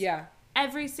spoilers. Yeah.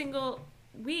 Every single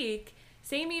week.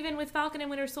 Same even with Falcon and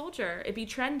Winter Soldier. It'd be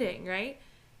trending, right?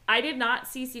 I did not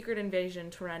see Secret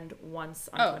Invasion trend once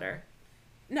on Twitter.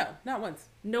 No, not once.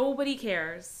 Nobody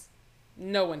cares.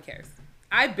 No one cares.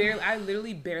 I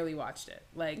literally barely watched it.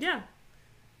 Like, yeah.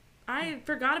 I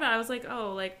forgot about it. I was like,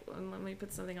 oh, like, let me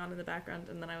put something on in the background.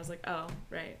 And then I was like, oh,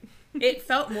 right. It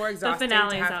felt more exhausting to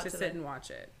have to sit and watch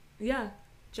it. Yeah,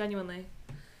 genuinely.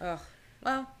 Ugh.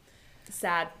 Well.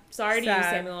 Sad. Sorry to you,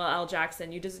 Samuel L.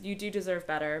 Jackson. You do deserve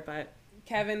better, but...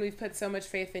 Kevin, we've put so much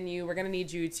faith in you. We're going to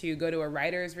need you to go to a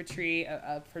writer's retreat,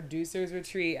 a producer's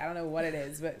retreat. I don't know what it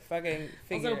is, but fucking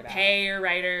figure it out. Also, pay your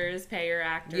writers, pay your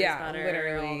actors better,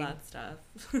 literally. All that stuff.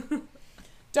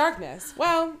 Darkness.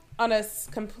 Well, on a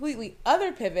completely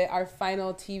other pivot, our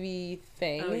final TV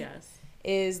thing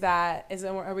is a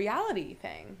reality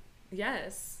thing.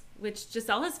 Yes, which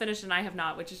Giselle has finished and I have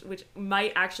not, which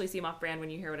might actually seem off-brand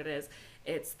when you hear what it is.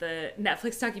 It's the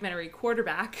Netflix documentary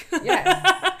Quarterback.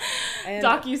 Yes.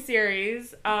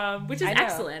 Docu-series, which is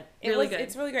excellent. Really good.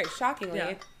 It's really great.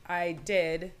 Shockingly, I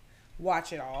did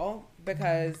watch it all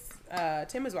because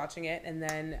Tim was watching it, and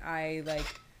then I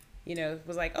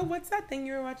was like, oh, what's that thing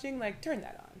you were watching? Like, turn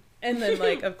that on. And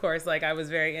then of course, I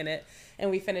was very in it, and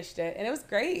we finished it, and it was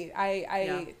great.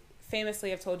 I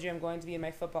famously have told you I'm going to be in my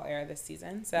football era this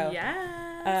season. So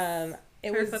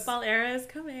her football era is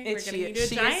coming. We're getting you to a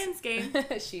Giants game.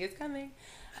 She is coming.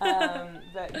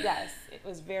 But yes, it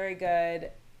was very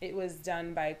good. It was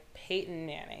done by Peyton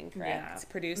Manning, correct? Yeah.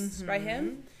 Produced by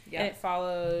him. Yep. And it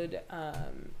followed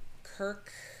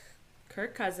Kirk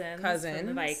Cousins from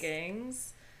the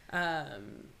Vikings.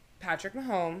 Patrick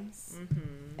Mahomes,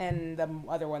 and the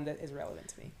other one that is relevant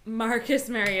to me, Marcus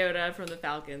Mariota from the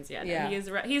Falcons.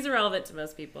 He's irrelevant to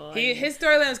most people. His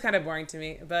storyline was kind of boring to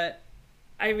me, but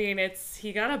I mean,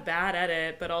 he got a bad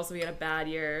edit, but also he had a bad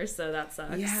year, so that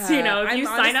sucks. Yeah, if you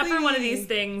sign up for one of these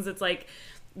things, it's like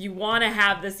you want to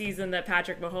have the season that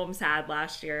Patrick Mahomes had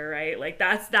last year, right? Like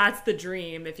that's the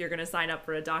dream if you're going to sign up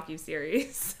for a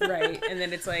docu-series. Right, and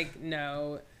then it's like,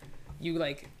 no, you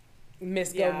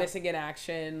missing in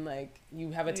action,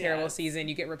 you have a terrible season,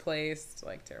 you get replaced,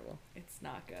 terrible. It's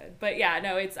not good. But yeah,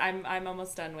 no, I'm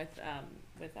almost done with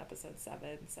episode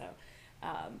 7, so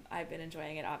I've been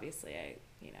enjoying it. Obviously,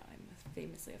 I'm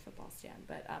famously a football stan,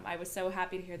 but I was so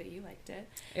happy to hear that you liked it.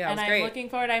 Yeah, and I'm great. Looking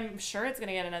forward. I'm sure it's going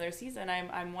to get another season.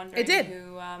 I'm wondering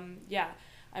who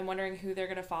I'm wondering who they're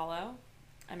going to follow.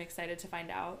 I'm excited to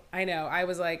find out. I know. I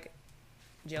was like,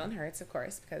 Jalen Hurts, of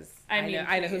course, because I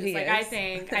know who he is. I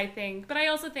think, but I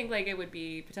also think it would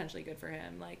be potentially good for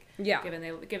him. Given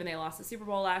they lost the Super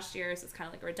Bowl last year, so it's kind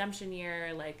of like a redemption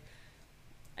year.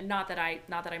 Not that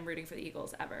I'm rooting for the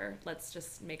Eagles ever. Let's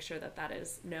just make sure that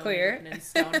is known and in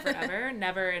stone forever.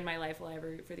 Never in my life will I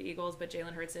ever root for the Eagles, but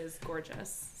Jalen Hurts is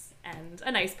gorgeous and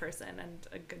a nice person and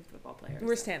a good football player.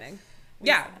 We're standing.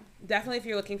 Yeah, definitely if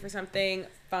you're looking for something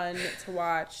fun to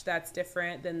watch that's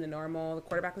different than the normal. The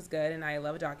Quarterback was good, and I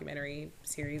love a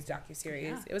docu-series. Yeah.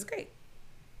 It was great.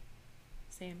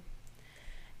 Same.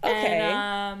 Okay.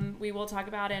 And we will talk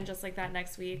about it just like that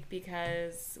next week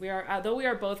because although we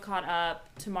are both caught up,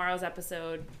 tomorrow's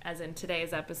episode, as in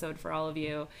today's episode for all of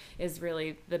you, is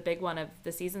really the big one of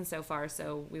the season so far.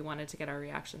 So we wanted to get our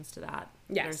reactions to that.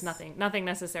 Yes. There's nothing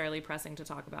necessarily pressing to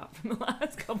talk about from the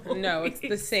last couple of weeks. It's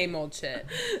the same old shit.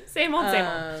 Same old.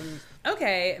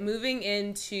 Okay, moving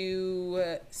into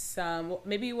let's move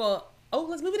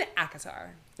into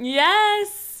ACOTAR.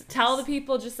 Yes! Tell the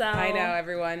people, Giselle. I know,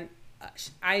 everyone.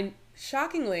 I'm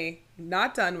shockingly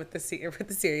not done with the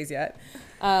series yet,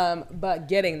 but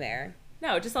getting there.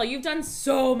 No, Giselle, you've done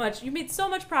so much. You made so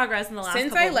much progress in the last couple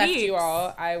of weeks. Since I left you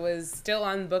all, I was still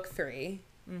on book 3.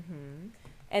 Mm-hmm.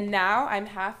 And now I'm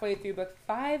halfway through book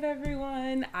 5,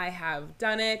 everyone. I have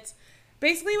done it.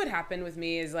 Basically what happened with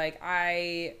me is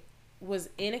I was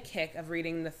in a kick of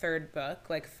reading the 3rd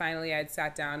book. Finally I'd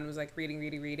sat down and was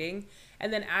reading.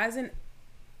 And then as in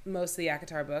most of the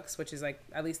ACOTAR books, which is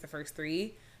at least the first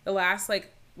 3, the last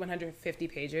 150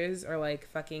 pages are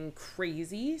fucking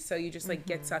crazy, so you just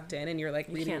get sucked in and you're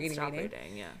reading.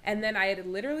 Yeah. And then I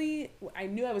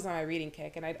knew I was on my reading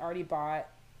kick, and I'd already bought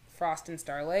Frost and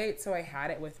Starlight, so I had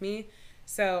it with me.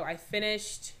 So I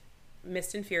finished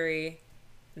Wings and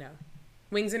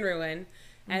Ruin,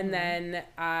 and then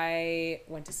I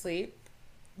went to sleep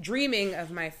dreaming of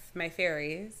my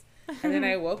fairies, and then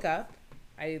I woke up.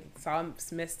 I saw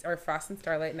Frost and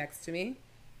Starlight next to me,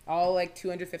 all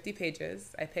 250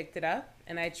 pages. I picked it up,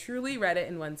 and I truly read it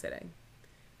in one sitting.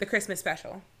 The Christmas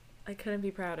special. I couldn't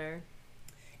be prouder.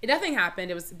 Nothing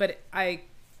happened. I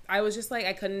was just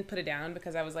I couldn't put it down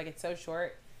because I was it's so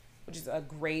short, which is a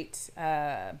great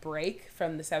break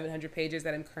from the 700 pages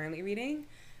that I'm currently reading.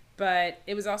 But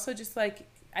it was also just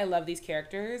I love these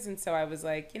characters, and so I was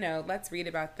like, let's read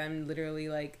about them literally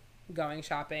like going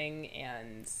shopping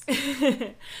and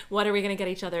what are we gonna get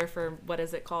each other for, what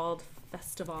is it called,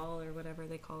 festival or whatever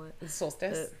they call it, the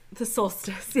solstice. The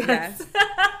solstice, yes.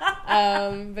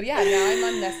 But yeah, now I'm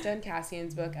on Nesta and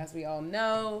Cassian's book, as we all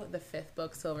know, the 5th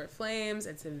book, Silver Flames.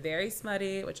 It's very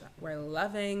smutty, which we're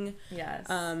loving. Yes.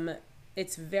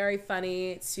 It's very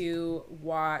funny to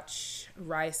watch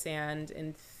Rysand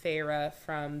and Feyre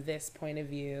from this point of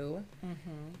view.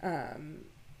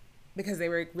 Because they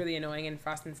were really annoying in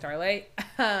Frost and Starlight.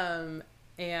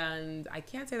 And I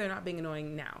can't say they're not being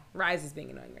annoying now. Rise is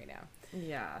being annoying right now.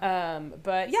 Yeah.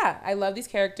 But yeah, I love these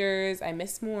characters. I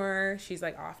miss more. She's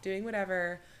like off doing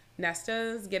whatever.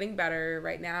 Nesta's getting better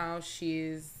right now.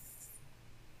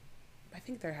 I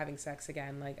think they're having sex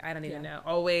again. Like, I don't even know.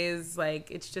 Always,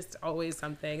 like, it's just always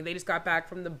something. They just got back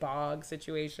from the bog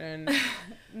situation.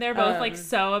 They're both, like,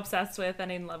 so obsessed with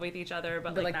and in love with each other,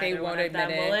 but like they won't admit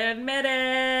it. Will admit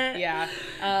it. Yeah.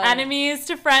 Enemies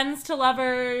to friends to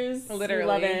lovers. Literally.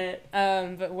 Love it.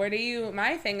 But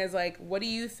my thing is, like, what do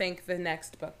you think the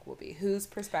next book will be? Whose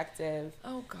perspective?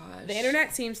 Oh, gosh. The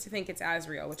internet seems to think it's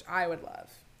Asriel, which I would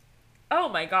love. Oh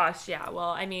my gosh, yeah. Well,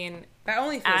 I mean, that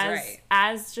only feels right.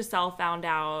 As Giselle found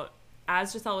out,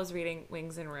 as Giselle was reading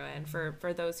Wings in Ruin,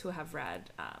 for those who have read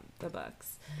the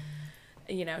books,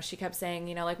 she kept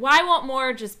saying, like, why won't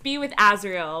more just be with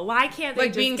Asriel? Why can't they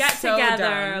just get so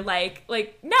together? Dumb.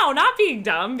 Like, no, not being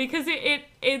dumb, because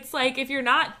it's like, if you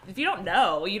don't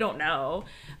know, you don't know.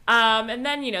 And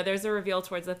then, there's a reveal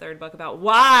towards the 3rd book about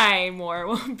why more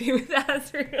won't be with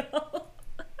Asriel.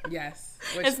 Yes.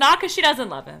 It's not because she doesn't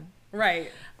love him.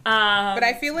 Right. But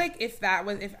I feel like if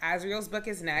Asriel's book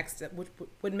is next, it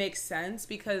would make sense,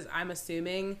 because I'm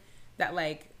assuming that,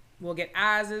 like, we'll get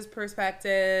Az's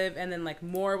perspective, and then, like,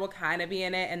 more will kind of be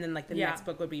in it, and then, like, the next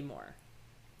book would be more.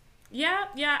 Yeah,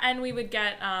 and we would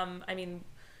get,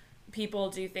 people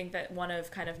do think that one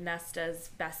of kind of Nesta's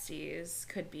besties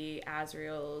could be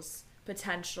Asriel's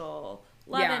potential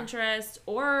love interest,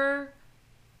 or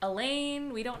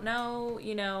Elaine. We don't know,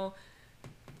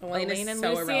 Elaine and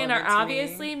so Lucian are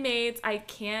obviously mates. I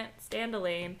can't stand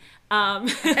Elaine. Elaine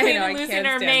and Lucian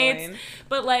are mates. Elaine.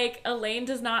 But, like, Elaine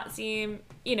does not seem,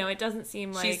 it doesn't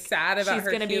seem like she's sad about she's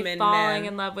her going to be falling man.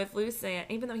 In love with Lucian,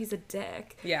 even though he's a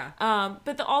dick. Yeah.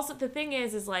 But the thing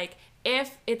is like,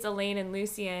 if it's Elaine and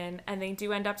Lucian and they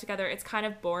do end up together, it's kind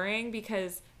of boring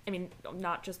because, I mean,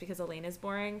 not just because Elaine is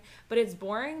boring, but it's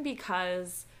boring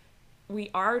because we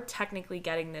are technically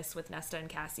getting this with Nesta and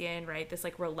Cassian, right? This,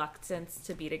 like, reluctance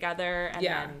to be together, and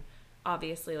then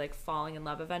obviously, like, falling in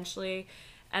love eventually.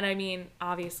 And I mean,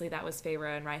 obviously that was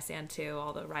Feyre and Rysand too,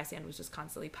 although Rysand was just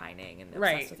constantly pining and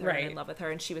obsessed with her and in love with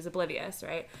her, and she was oblivious,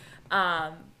 right?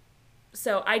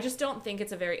 So I just don't think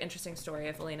it's a very interesting story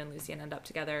if Elaine and Lucian end up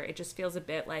together. It just feels a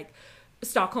bit like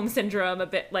Stockholm Syndrome, a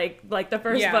bit like the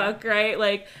first book, right?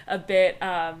 Like, a bit,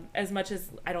 as much as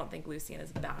I don't think Lucian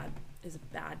is a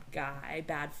bad guy,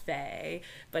 bad fae,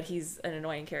 but he's an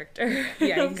annoying character.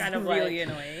 Yeah, he's kind of really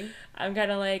annoying. I'm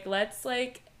kind of like, let's,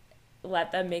 like,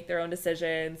 let them make their own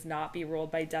decisions, not be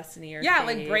ruled by destiny or fate.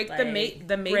 Like, break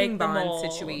the mating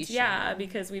bond situation. Yeah,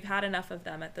 because we've had enough of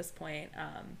them at this point.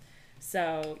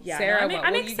 So yeah, Sarah,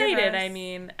 I'm excited. I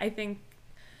mean, I think,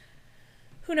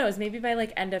 who knows, maybe by,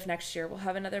 like, end of next year we'll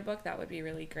have another book. That would be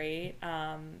really great.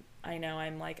 I know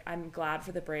I'm glad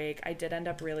for the break. I did end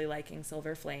up really liking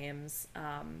Silver Flames.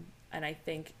 And I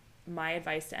think my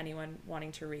advice to anyone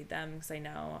wanting to read them, because I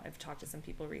know I've talked to some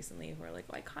people recently who are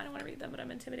like, well, I kind of want to read them, but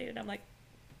I'm intimidated. I'm like,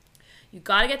 you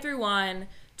got to get through 1,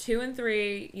 2, and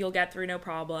 3. You'll get through no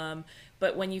problem.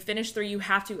 But when you finish 3, you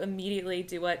have to immediately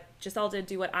do what Giselle did,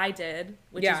 do what I did,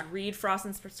 which is read Frost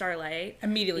and Starlight.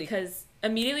 Immediately. Because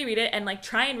immediately read it, and, like,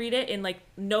 try and read it in, like,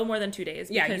 no more than 2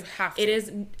 days. Yeah, because you have to. It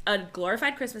is a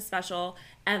glorified Christmas special,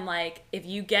 and, like, if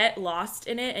you get lost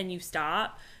in it and you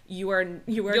stop, you'll going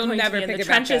never to be in pick the it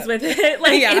back trenches up. with it.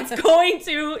 Like, it's going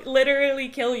to literally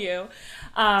kill you.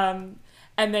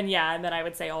 And then I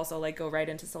would say also, like, go right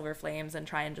into Silver Flames and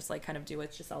try and just, like, kind of do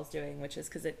what Giselle's doing, which is,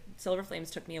 because Silver Flames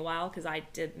took me a while because I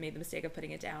made the mistake of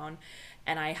putting it down,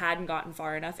 and I hadn't gotten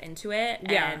far enough into it.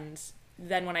 Yeah. And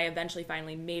then when I eventually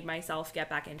finally made myself get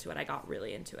back into it, I got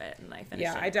really into it, and I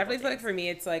finished it. Yeah, I definitely feel like for me,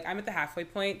 it's like I'm at the halfway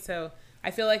point, so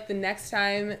I feel like the next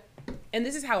time, and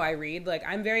this is how I read, like,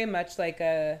 I'm very much like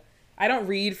I don't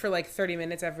read for, like, 30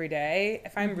 minutes every day.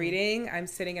 If I'm reading, I'm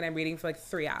sitting and I'm reading for, like,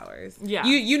 3 hours. Yeah.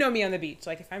 You know me on the beach.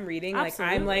 Like, if I'm reading, absolutely,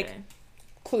 like, I'm, like,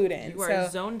 clued in. You are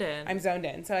zoned in. I'm zoned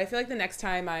in. So I feel like the next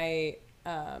time I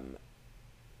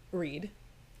read,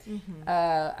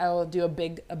 I will do a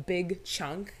big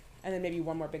chunk and then maybe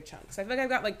one more big chunk. So I feel like I've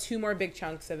got like 2 more big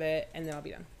chunks of it, and then I'll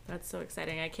be done. That's so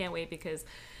exciting. I can't wait because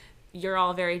you're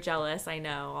all very jealous, I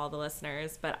know, all the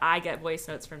listeners, but I get voice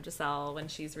notes from Giselle when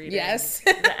she's reading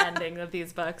the ending of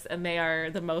these books, and they are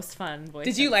the most fun voice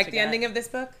notes. Did you like the ending of this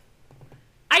book?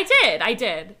 I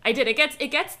did.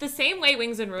 It gets the same way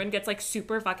Wings and Ruin gets like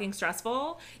super fucking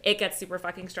stressful. It gets super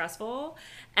fucking stressful.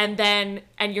 And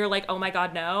you're like, oh my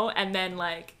God, no. And then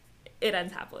like it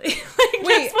ends happily. Like,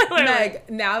 wait, Meg,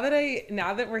 now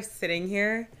that we're sitting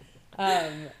here,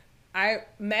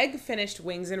 Meg finished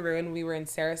Wings and Ruin. We were in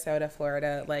Sarasota,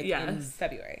 Florida, in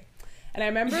February. And I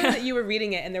remember that you were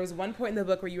reading it, and there was one point in the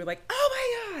book where you were like,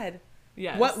 oh my God.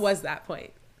 Yes. What was that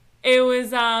point? It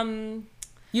was,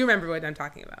 you remember what I'm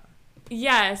talking about?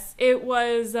 Yes, it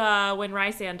was when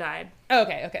Rysand died. Oh,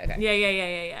 okay.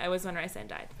 Yeah. It was when Rysand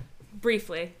died.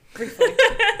 Briefly.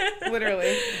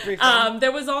 Literally. Briefly.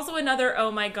 There was also another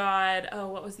oh my God. Oh,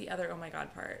 what was the other oh my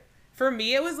God part? For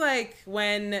me, it was like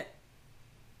when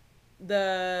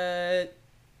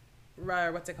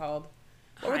what's it called?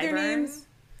 What were their names?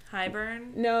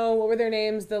 Highburn? No, what were their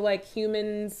names? The like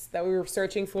humans that we were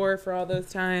searching for all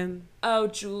those time. Oh,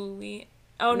 Julie.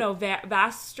 Oh no, Vera.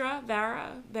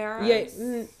 Yeah,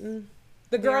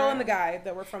 the girl and the guy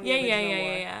that were from the original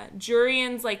war. Yeah.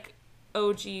 Jurian's like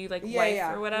OG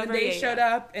wife or whatever. When they showed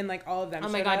up and like all of them. Oh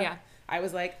my God, yeah. I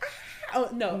was like, oh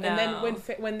no. And then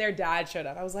when their dad showed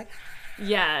up, I was like,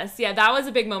 yes, yeah, that was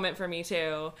a big moment for me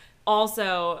too.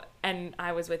 Also, and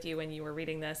I was with you when you were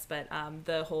reading this, but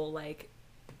the whole like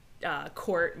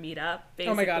court meetup, basically.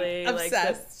 Oh my God,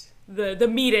 obsessed. The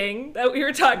meeting that we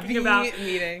were talking about.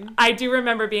 Meeting. I do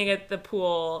remember being at the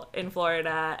pool in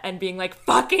Florida and being like,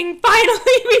 fucking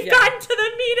finally, we've gotten to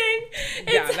the meeting.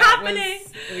 It's happening.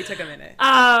 We took a minute.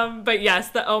 But yes,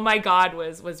 the oh my God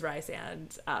was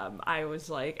Rysand. I was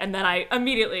like, and then I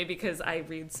immediately, because I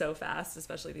read so fast,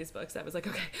 especially these books, I was like,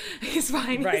 okay, he's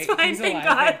fine. Right. He's fine. He's thank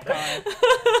alive, God. Thank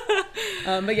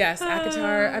God. But yes,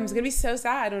 ACOTAR, I'm going to be so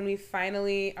sad when we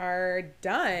finally are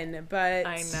done. But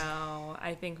I know.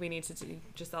 I think we need to do,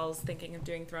 Giselle's thinking of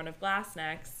doing Throne of Glass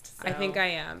next. So. I think I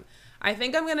am. I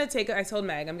think I'm going to I told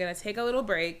Meg, I'm going to take a little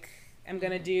break. I'm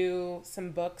going to do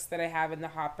some books that I have in the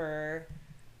hopper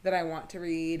that I want to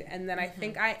read. And then I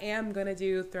think I am going to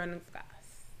do Throne of Glass.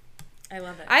 I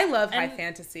love it. I love high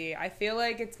fantasy. I feel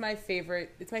like it's my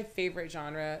favorite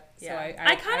genre. Yeah. So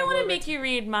I kind of want to make you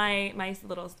read my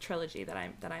little trilogy that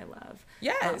I love.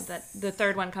 Yes. That the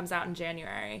third one comes out in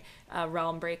January,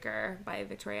 Realm Breaker by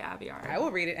Victoria Aveyard. I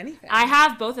will read it anything. I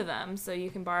have both of them, so you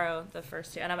can borrow the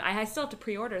first 2. And I still have to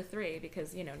pre-order 3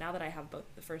 because, now that I have both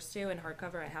the first 2 in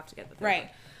hardcover, I have to get the third one.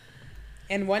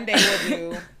 And one day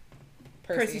we'll do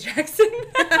Percy Jackson,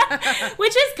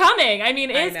 which is coming. I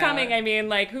mean, coming. I mean,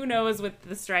 like, who knows with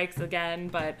the strikes again,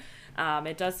 but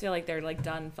it does feel like they're like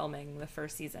done filming the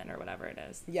first season or whatever it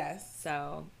is. Yes.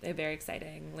 So they're very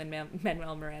exciting.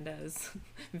 Lin-Manuel Miranda is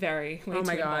very. Oh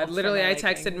my God! Literally, I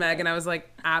texted Meg and I was like,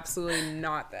 absolutely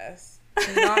not this.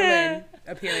 Not Lin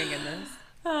appearing in this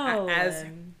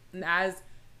as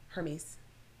Hermes.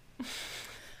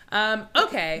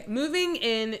 Okay, moving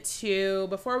into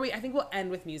I think we'll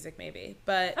end with music maybe,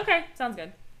 but okay, sounds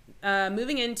good.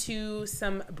 Moving into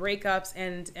some breakups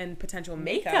and potential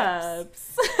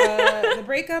makeups. The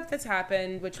breakup that's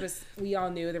happened, which was, we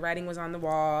all knew, the writing was on the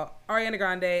wall. Ariana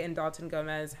Grande and Dalton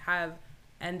Gomez have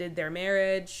ended their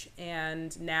marriage,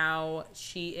 and now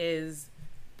she is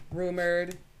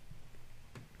rumored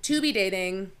to be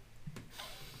dating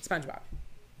SpongeBob.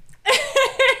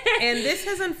 And this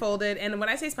has unfolded, and when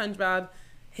I say SpongeBob,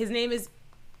 his name is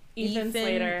Ethan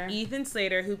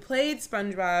Slater, who played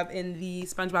SpongeBob in the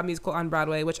SpongeBob musical on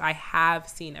Broadway, which I have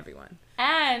seen, everyone.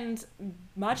 And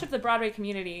much of the Broadway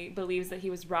community believes that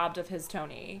he was robbed of his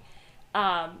Tony,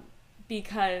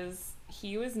 because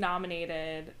he was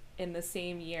nominated in the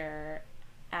same year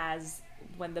as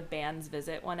When the Bands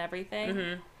Visit won everything.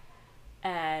 Mm-hmm.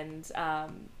 And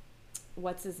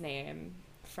what's his name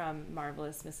from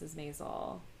Marvelous Mrs.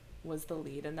 Maisel was the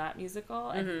lead in that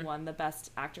musical, and he won the Best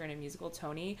Actor in a Musical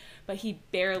Tony, but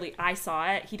I saw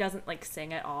it, he doesn't like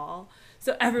sing at all,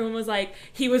 so everyone was like,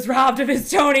 he was robbed of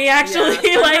his Tony, actually.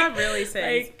 Yeah, like, really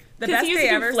sings. Like, the best day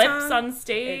ever flips song on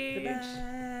stage. It's the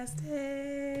best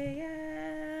day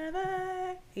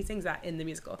ever. He sings that in the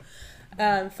musical,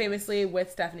 famously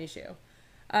with Stephanie Hsu.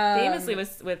 Famously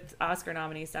with Oscar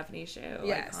nominee Stephanie Hsu.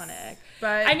 Yes. Iconic.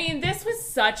 But I mean, this was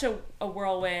such a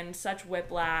whirlwind, such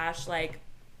whiplash, like,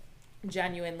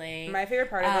 genuinely. My favorite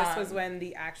part of this was when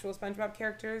the actual SpongeBob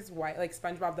characters, like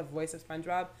SpongeBob, the voice of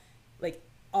SpongeBob, like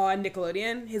on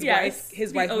Nickelodeon, his wife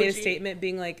made a statement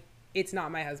being like, "It's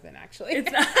not my husband, actually."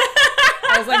 It's not.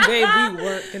 I was like, babe, we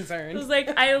weren't concerned. I was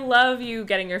like, I love you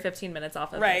getting your 15 minutes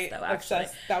off of this, though, actually.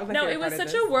 That was my no, favorite it was part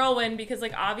such a whirlwind because,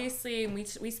 like, obviously,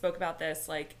 we spoke about this,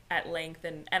 like, at length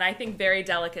and I think very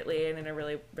delicately and in a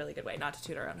really, really good way, not to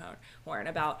toot our own horn,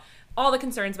 about all the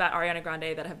concerns about Ariana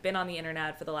Grande that have been on the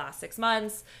internet for the last 6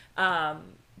 months.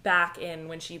 Back in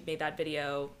when she made that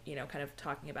video, you know, kind of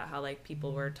talking about how, like,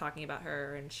 people were talking about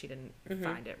her and she didn't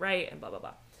find it right and blah, blah,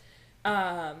 blah.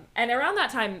 And around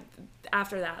that time,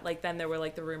 after that, like, then there were,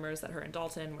 like, the rumors that her and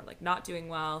Dalton were, like, not doing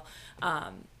well.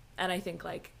 And I think,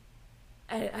 like,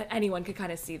 anyone could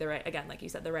kind of see again, like you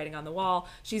said, the writing on the wall.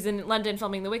 She's in London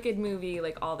filming the Wicked movie,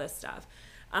 like, all this stuff.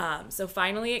 So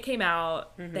finally it came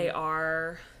out. They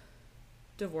are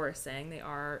divorcing.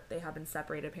 They have been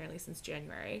separated apparently since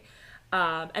January.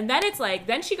 And then it's like,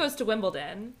 then she goes to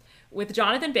Wimbledon with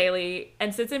Jonathan Bailey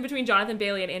and sits in between Jonathan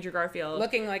Bailey and Andrew Garfield.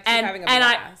 Looking like she's having a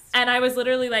blast. I was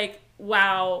literally like,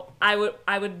 wow, I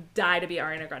would die to be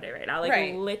Ariana Grande right now.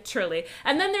 Like, literally.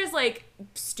 And then there's, like,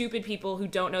 stupid people who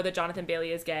don't know that Jonathan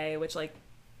Bailey is gay, which, like,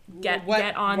 get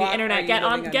on the internet, get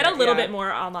a little bit more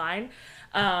online.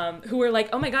 Who were like,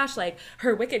 oh my gosh, like,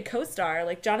 her Wicked co-star,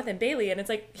 like, Jonathan Bailey, and it's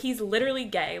like, he's literally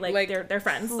gay, like they're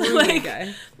friends, like,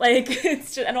 gay. Like,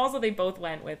 it's just, and also they both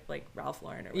went with, like, Ralph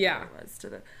Lauren or whatever it was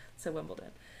to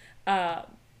Wimbledon. I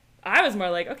was more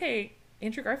like, okay,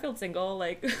 Andrew Garfield single,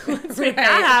 like, let's make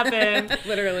that happen.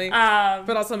 Literally.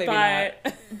 But also maybe not.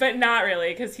 But not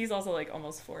really, because he's also, like,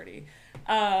 almost 40.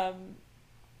 And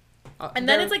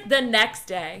then it's like the next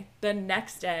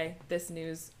day, this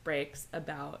news breaks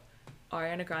about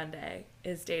Ariana Grande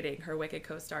is dating her Wicked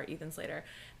co-star Ethan Slater.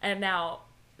 And now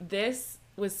this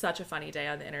was such a funny day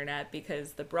on the internet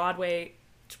because the Broadway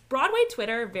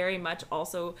Twitter very much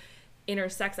also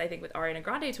intersects, I think, with Ariana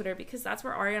Grande Twitter because that's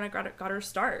where Ariana got her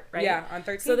start, right? Yeah, on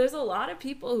 13. So there's a lot of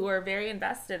people who are very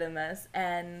invested in this,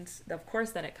 and of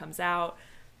course then it comes out.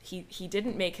 He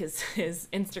didn't make his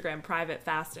Instagram private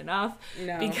fast enough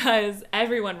because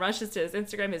everyone rushes to his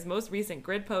Instagram. His most recent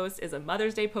grid post is a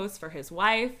Mother's Day post for his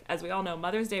wife. As we all know,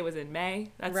 Mother's Day was in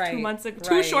May. That's 2 months ago,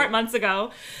 2 short months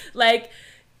ago. Like,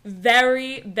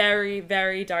 very, very,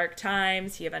 very dark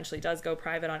times. He eventually does go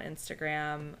private on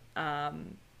Instagram.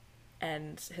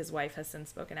 And his wife has since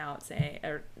spoken out saying,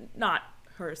 or not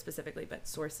her specifically, but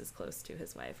sources close to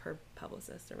his wife, her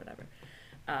publicist or whatever,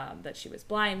 that she was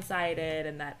blindsided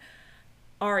and that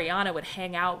Ariana would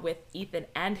hang out with Ethan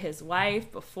and his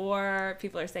wife before.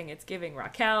 People are saying it's giving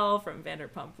Raquel from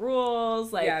Vanderpump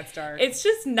Rules. Like, yeah, it's dark. It's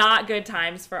just not good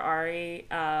times for Ari.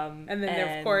 And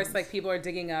then, of course, like, people are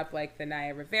digging up, like, the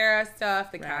Naya Rivera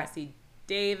stuff, the Cassie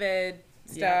David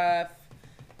stuff,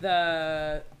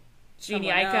 the Jeannie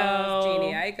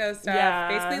Aiko stuff. Yeah.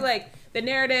 Basically, like, the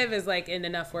narrative is, like, in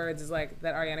enough words, is like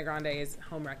that Ariana Grande is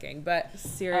home wrecking, but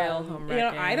serial home wrecking.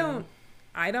 You know,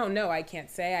 I don't know. I can't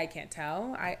say. I can't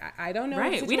tell. I don't know.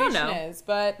 Right. What the we don't know. Is,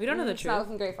 but we don't know the it's truth. not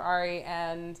looking great for Ari.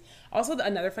 And also,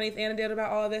 another funny anecdote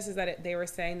about all of this is that they were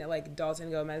saying that, like, Dalton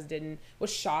Gomez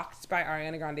was shocked by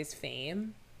Ariana Grande's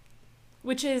fame,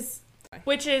 which is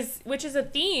a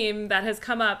theme that has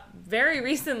come up very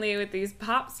recently with these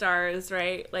pop stars,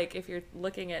 right? Like, if you're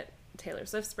looking at Taylor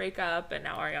Swift's breakup and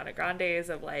now Ariana Grande's,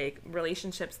 of, like,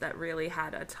 relationships that really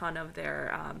had a ton of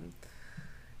their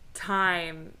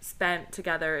time spent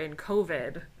together in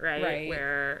COVID, right?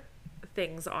 Where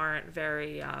things aren't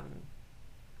very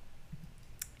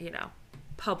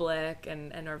public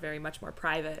and are very much more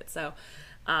private. So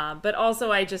but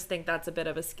also I just think that's a bit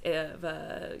of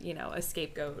a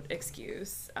scapegoat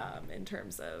excuse in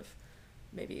terms of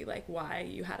maybe, like, why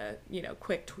you had a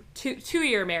quick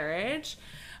two-year marriage.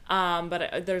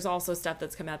 But there's also stuff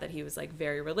that's come out that he was, like,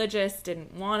 very religious,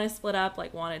 didn't want to split up,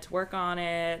 like, wanted to work on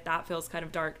it. That feels kind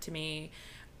of dark to me.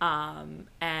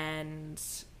 And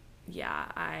yeah,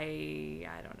 I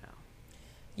don't know.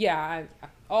 Yeah,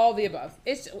 all the above.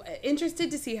 It's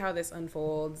interested to see how this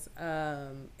unfolds.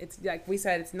 It's like we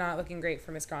said, it's not looking great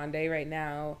for Miss Grande right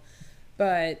now.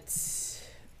 But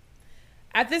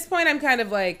at this point, I'm kind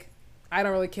of like, I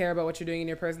don't really care about what you're doing in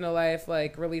your personal life.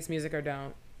 Like, release music or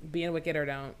don't. Be in Wicked or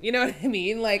don't. You know what I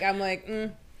mean? Like, I'm like,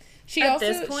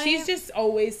 she's just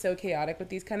always so chaotic with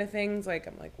these kind of things. Like,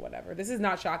 I'm like, whatever. This is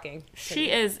not shocking.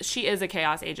 She is a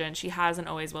chaos agent. She has and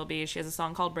always will be. She has a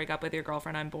song called "Break Up with Your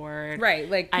Girlfriend, I'm Bored." Right.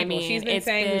 Like, she's been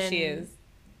saying who she is.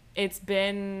 It's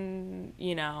been,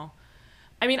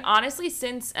 I mean, honestly,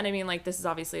 like, this is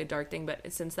obviously a dark thing,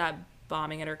 but since that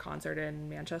bombing at her concert in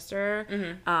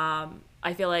Manchester,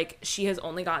 I feel like she has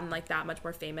only gotten, like, that much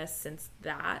more famous since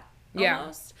that.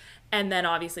 Almost. And then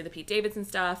obviously the Pete Davidson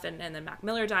stuff and then Mac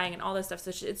Miller dying and all this stuff. So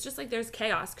it's just like there's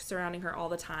chaos surrounding her all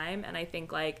the time. And I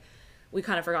think, like, we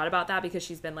kind of forgot about that because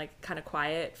she's been like kind of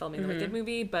quiet filming the Wicked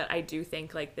movie. But I do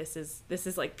think like this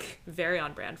is like very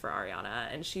on brand for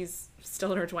Ariana, and she's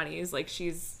still in her 20s. Like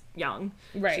she's young.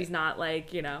 Right. She's not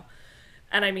like, you know,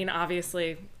 and I mean,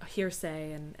 obviously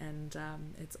hearsay and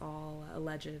it's all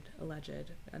alleged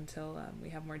until we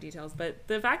have more details. But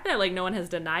the fact that like no one has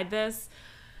denied this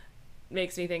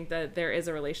makes me think that there is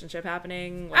a relationship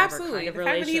happening. Absolutely. Kind of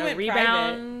relationship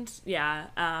rebound. Private.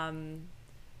 Yeah.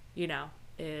 You know,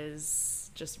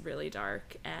 is just really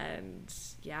dark. And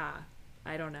yeah,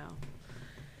 I don't know.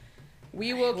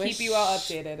 We will keep you all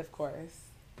updated, of course.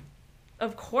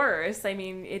 Of course. I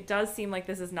mean, it does seem like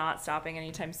this is not stopping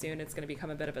anytime soon. It's going to become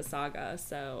a bit of a saga.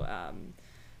 So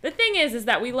the thing is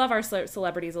that we love our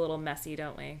celebrities a little messy,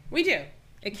 don't we? We do.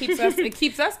 It keeps us going. It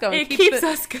keeps us going.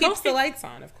 Keeps the lights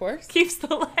on, of course. Keeps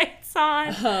the lights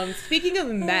on. Speaking of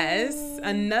mess,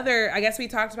 I guess we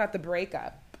talked about the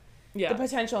breakup. Yeah. The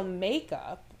potential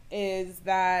makeup is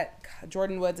that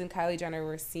Jordyn Woods and Kylie Jenner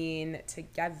were seen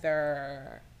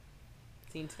together.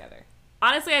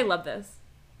 Honestly, I love this.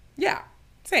 Yeah,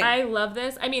 same. I love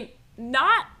this. I mean,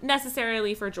 not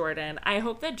necessarily for Jordyn. I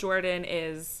hope that Jordyn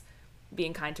is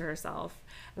being kind to herself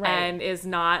and is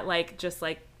not like just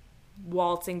like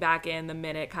waltzing back in the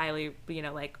minute Kylie, you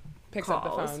know, like picks calls.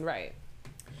 up the phone. Right.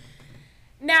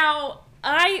 Now,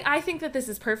 I think that this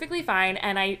is perfectly fine,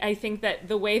 and I think that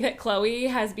the way that Khloe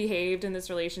has behaved in this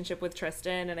relationship with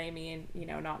Tristan, and I mean, you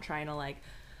know, not trying to like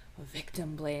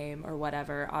victim blame or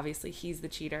whatever. Obviously, he's the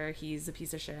cheater. He's a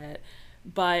piece of shit.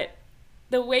 But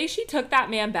the way she took that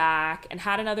man back and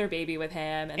had another baby with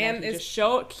him, and then he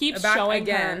just keeps showing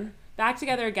her back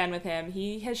together again with him.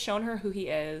 He has shown her who he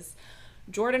is.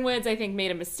 Jordyn Woods, I think,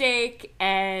 made a mistake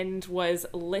and was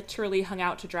literally hung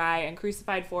out to dry and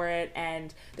crucified for it.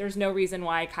 And there's no reason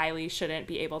why Kylie shouldn't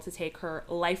be able to take her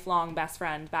lifelong best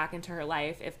friend back into her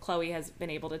life if Khloe has been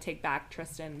able to take back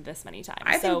Tristan this many times.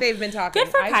 I think they've been talking.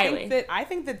 Good for Kylie. I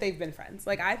think that they've been friends.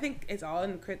 Like, I think it's all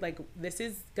in, like, this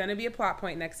is going to be a plot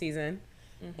point next season.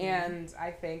 And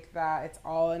I think that it's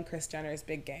all in Kris Jenner's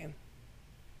big game.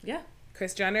 Yeah.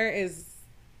 Kris Jenner is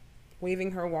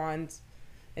waving her wand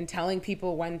and telling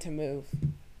people when to move.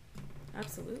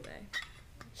 Absolutely.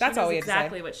 That's all we have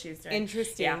exactly to say. What she's doing.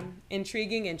 Interesting. Yeah.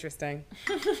 Intriguing, interesting.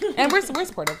 And we're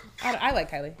supportive. I like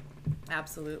Kylie.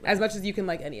 Absolutely. As much as you can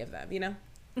like any of them, you know?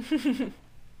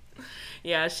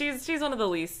 Yeah, she's one of the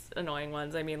least annoying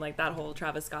ones. I mean, like, that whole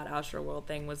Travis Scott Astroworld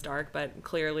thing was dark, but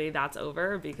clearly that's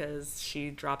over because she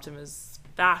dropped him as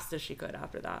fast as she could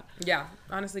after that. Yeah.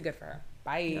 Honestly, good for her.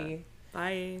 Bye. Yeah.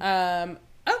 Bye.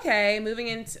 Okay, moving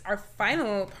into our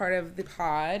final part of the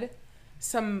pod,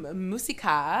 some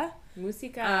musica.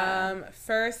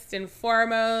 First and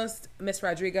foremost, Miss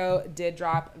Rodrigo did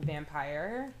drop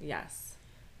Vampire. Yes.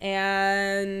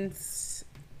 And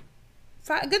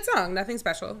a good song, nothing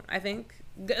special, I think.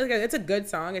 It's a good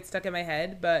song. It's stuck in my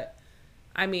head, but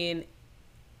I mean,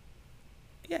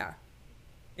 yeah.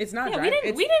 It's not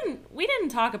we didn't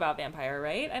talk about Vampire,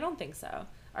 right? I don't think so.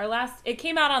 It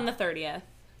came out on the 30th.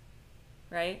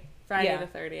 Right? Friday the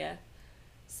 30th.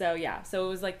 So yeah, so it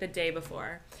was like the day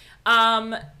before.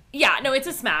 Yeah, no, it's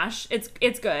a smash. It's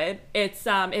good.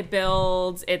 It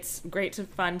builds. It's great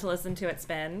fun to listen to it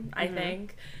spin, I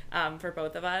think. For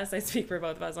both of us. I speak for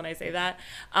both of us when I say that.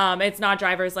 It's not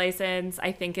Driver's License.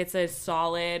 I think it's a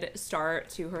solid start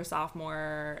to her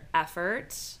sophomore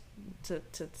effort to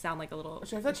sound like a little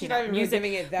I thought she's not even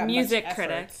giving it that music much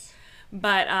critic. effort.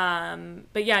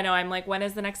 But yeah, no, I'm like, when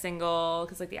is the next single?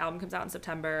 Because like the album comes out in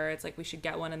September. It's like we should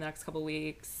get one in the next couple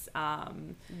weeks.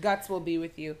 Guts will be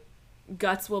with you.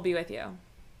 Guts will be with you.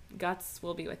 Guts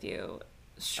will be with you.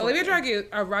 Shortly. Olivia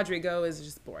Rodrigo is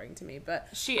just boring to me, but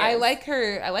she is. I like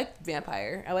her. I like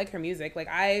Vampire. I like her music. Like,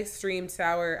 I streamed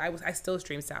Sour. I still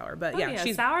stream Sour, but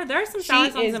she's Sour. There are some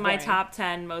Sour songs in my top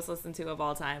 10 most listened to of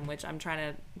all time, which I'm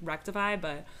trying to rectify,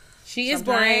 but she is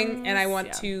boring, and I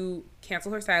want to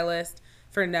cancel her stylist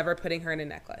for never putting her in a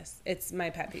necklace. It's my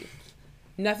pet peeve.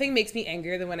 Nothing makes me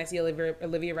angrier than when I see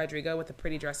Olivia Rodrigo with a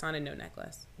pretty dress on and no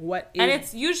necklace. And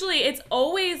it's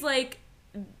always like,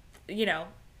 you know,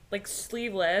 like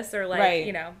sleeveless or like,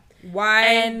 you know. Why?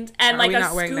 And like a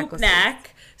scoop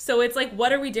neck. So it's like,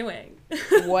 what are we doing?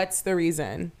 What's the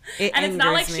reason? And it's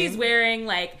not like she's wearing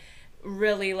like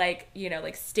really like, you know,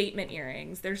 like statement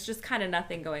earrings. There's just kind of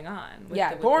nothing going on.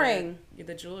 With boring.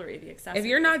 The jewelry, the accessories. If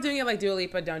you're not doing it like Dua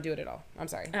Lipa, don't do it at all. I'm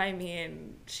sorry. I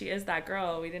mean, she is that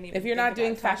girl. We didn't even. If you're not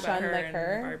doing fashion like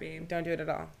her, Barbie. Don't do it at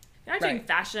all. If you're not doing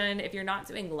fashion, if you're not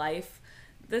doing life,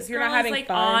 this girl is having like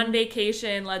fun. On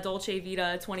vacation, La Dolce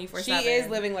Vita 24/7. She is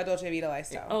living La Dolce Vita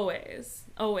lifestyle. Always.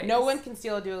 No one can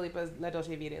steal Dua Lipa's La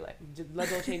Dolce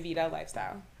Vita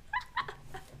lifestyle.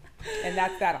 And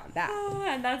that's that on that.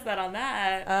 And that's that on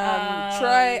that.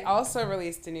 Troy also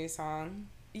released a new song.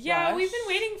 Yeah, Rush.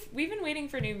 we've been waiting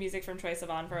for new music from Troye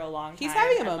Sivan for a long time. He's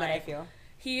having a moment, I feel.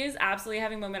 He is absolutely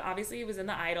having a moment. Obviously, he was in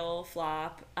the Idol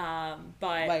flop,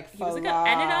 but like, he was ended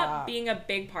up being a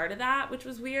big part of that, which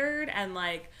was weird. And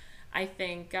like, I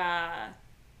think,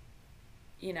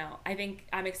 you know, I think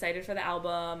I'm excited for the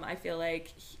album. I feel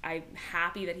like I'm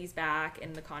happy that he's back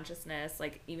in the consciousness,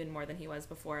 like even more than he was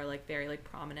before, like very like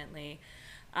prominently.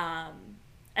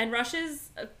 And Rush is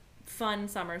a fun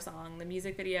summer song. The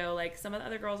music video, like some of the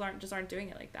other girls aren't doing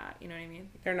it like that. You know what I mean?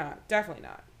 They're not. Definitely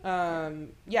not.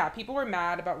 Yeah, people were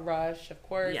mad about Rush, of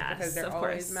course, because they're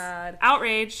always mad.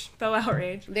 Outrage, faux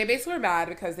outrage. They basically were mad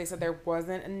because they said there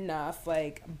wasn't enough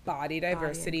like body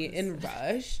diversity in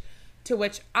Rush, to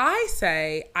which I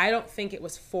say I don't think it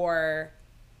was for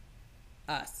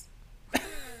us.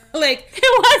 Like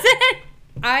it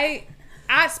wasn't.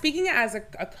 Speaking as a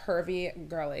curvy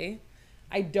girly,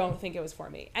 I don't think it was for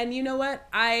me. And you know what?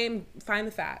 I'm fine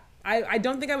with that. I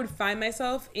don't think I would find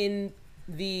myself in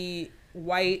the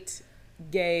white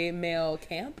gay male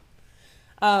camp.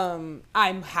 I'm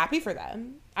happy for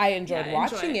them. I enjoyed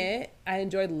watching it. I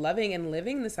enjoyed loving and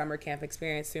living the summer camp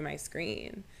experience through my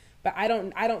screen. But I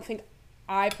don't think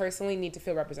I personally need to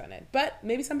feel represented. But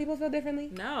maybe some people feel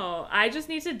differently. No, I just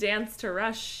need to dance to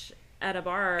Rush at a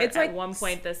bar at one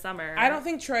point this summer. I don't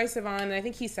think Troye Sivan, and I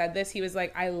think he said this, he was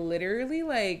like, I literally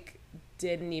like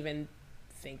didn't even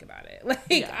think about it.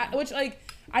 Like,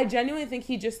 I genuinely think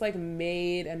he just like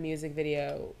made a music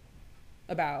video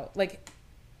about like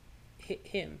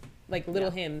him, like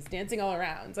little hymns dancing all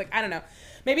around. It's like, I don't know.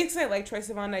 Maybe it's because I like Troye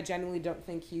Sivan. I genuinely don't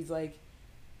think he's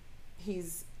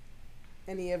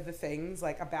any of the things,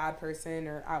 like a bad person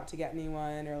or out to get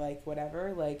anyone or like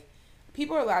whatever. Like,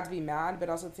 people are allowed to be mad, but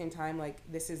also at the same time, like,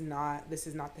 this is not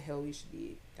the hill we should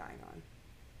be dying on.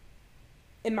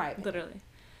 In my opinion. Literally.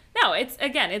 No,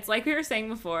 it's like we were saying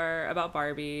before about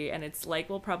Barbie, and it's like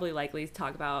we'll probably likely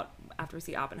talk about after we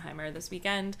see Oppenheimer this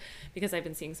weekend, because I've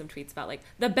been seeing some tweets about like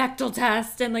the Bechdel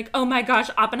test and like, oh my gosh,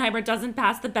 Oppenheimer doesn't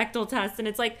pass the Bechdel test, and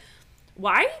it's like,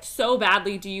 why so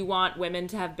badly do you want women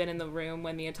to have been in the room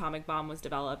when the atomic bomb was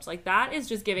developed? Like, that is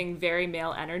just giving very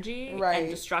male energy and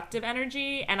destructive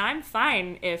energy, and I'm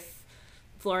fine if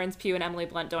Florence Pugh and Emily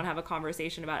Blunt don't have a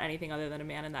conversation about anything other than a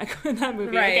man in that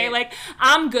movie. Right. Okay, like,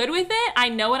 I'm good with it. I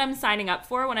know what I'm signing up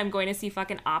for when I'm going to see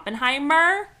fucking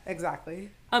Oppenheimer.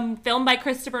 Exactly. Film by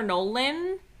Christopher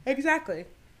Nolan. Exactly.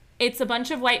 It's a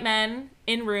bunch of white men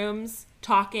in rooms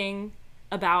talking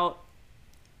about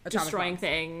atomic destroying bombs.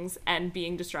 Things and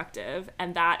being destructive,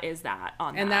 and that is that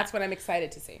on that. And that's what I'm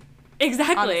excited to see.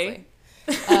 Exactly.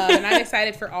 And I'm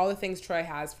excited for all the things Troy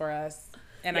has for us.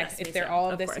 And yes, if they're all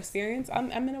of this experience, I'm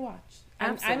going to watch.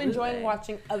 I'm enjoying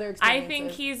watching other experiences. I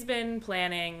think he's been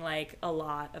planning, like, a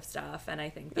lot of stuff, and I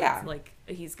think that's, like,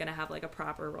 he's going to have, like, a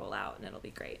proper rollout, and it'll be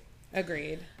great.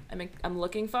 Agreed. I'm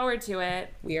looking forward to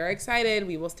it. We are excited.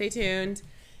 We will stay tuned.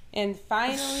 And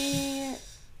finally,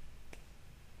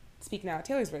 Speak Now,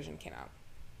 Taylor's version came out.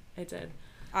 It did.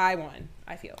 I won,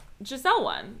 I feel. Giselle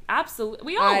won. Absolutely.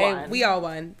 We all won. We all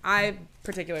won. I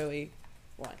particularly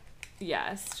won.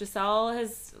 Yes, Giselle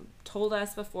has told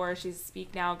us before she's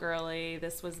Speak Now girly.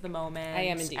 This was the moment. I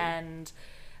am indeed. And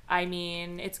I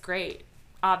mean, it's great.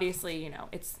 Obviously, you know,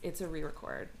 it's a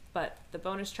re-record, but the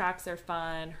bonus tracks are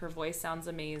fun. Her voice sounds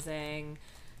amazing.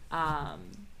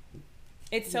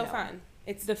 It's so fun.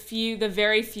 It's the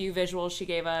very few visuals she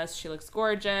gave us. She looks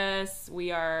gorgeous.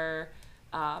 We are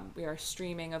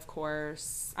streaming, of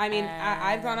course. I mean,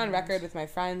 I've gone on record with my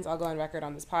friends. I'll go on record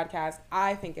on this podcast.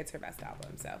 I think it's her best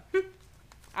album. So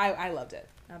I loved it.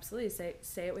 Absolutely. Say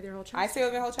it with your whole chest. I say it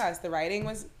with my whole chest. The writing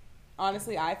was,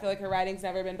 honestly, I feel like her writing's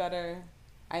never been better.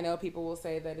 I know people will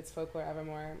say that it's folklore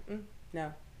evermore.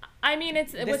 No. I mean,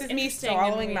 this is me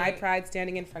swallowing my pride,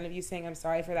 standing in front of you, saying I'm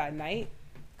sorry for that night.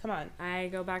 Come on. I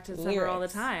go back to summer all the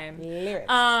time. Lyrics.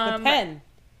 The pen.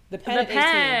 The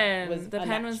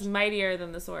pen was mightier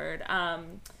than the sword. I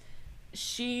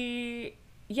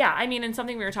mean, and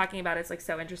something we were talking about, it's like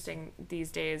so interesting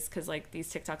these days because like these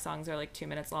TikTok songs are like 2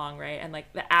 minutes long, right? And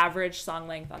like the average song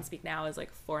length on Speak Now is like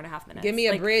 4.5 minutes. Give me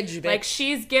a bridge, bitch. Like,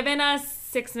 she's given us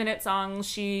 6-minute songs.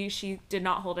 She did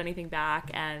not hold anything back,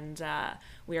 and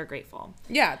we are grateful.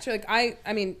 Yeah, true. Like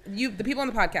I mean, the people on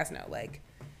the podcast know, like,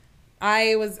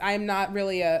 I'm not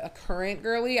really a current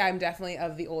girly. I'm definitely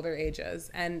of the older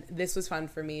ages. And this was fun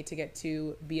for me to get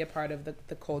to be a part of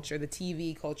the culture, the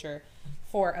TV culture,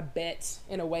 for a bit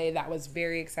in a way that was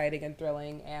very exciting and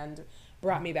thrilling and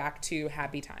brought me back to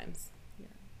happy times. Yeah.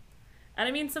 And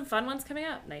I mean, some fun ones coming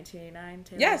up. 1989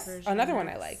 Taylor's yes, version another one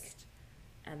I liked.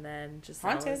 And then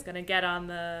Giselle is going to get on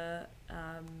the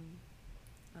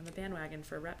bandwagon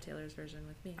for Rep Taylor's version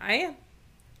with me. I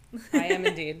am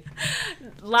indeed.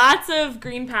 Lots of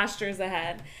green pastures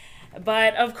ahead.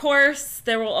 But, of course,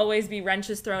 there will always be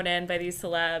wrenches thrown in by these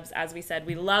celebs. As we said,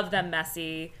 we love them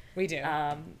messy. We do.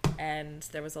 And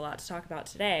there was a lot to talk about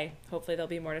today. Hopefully there'll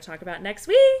be more to talk about next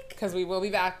week. Because we will be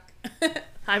back.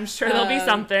 I'm sure there'll be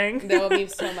something. There will be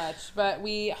so much. But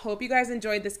we hope you guys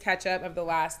enjoyed this catch-up of the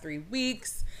last 3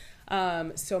 weeks.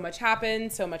 So much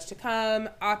happened, so much to come.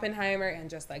 Oppenheimer and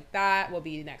Just Like That will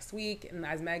be next week. And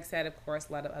as Meg said, of course,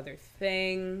 a lot of other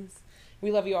things. We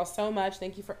love you all so much.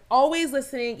 Thank you for always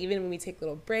listening, even when we take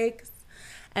little breaks.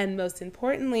 And most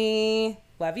importantly,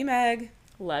 love you, Meg.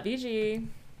 Love you, G.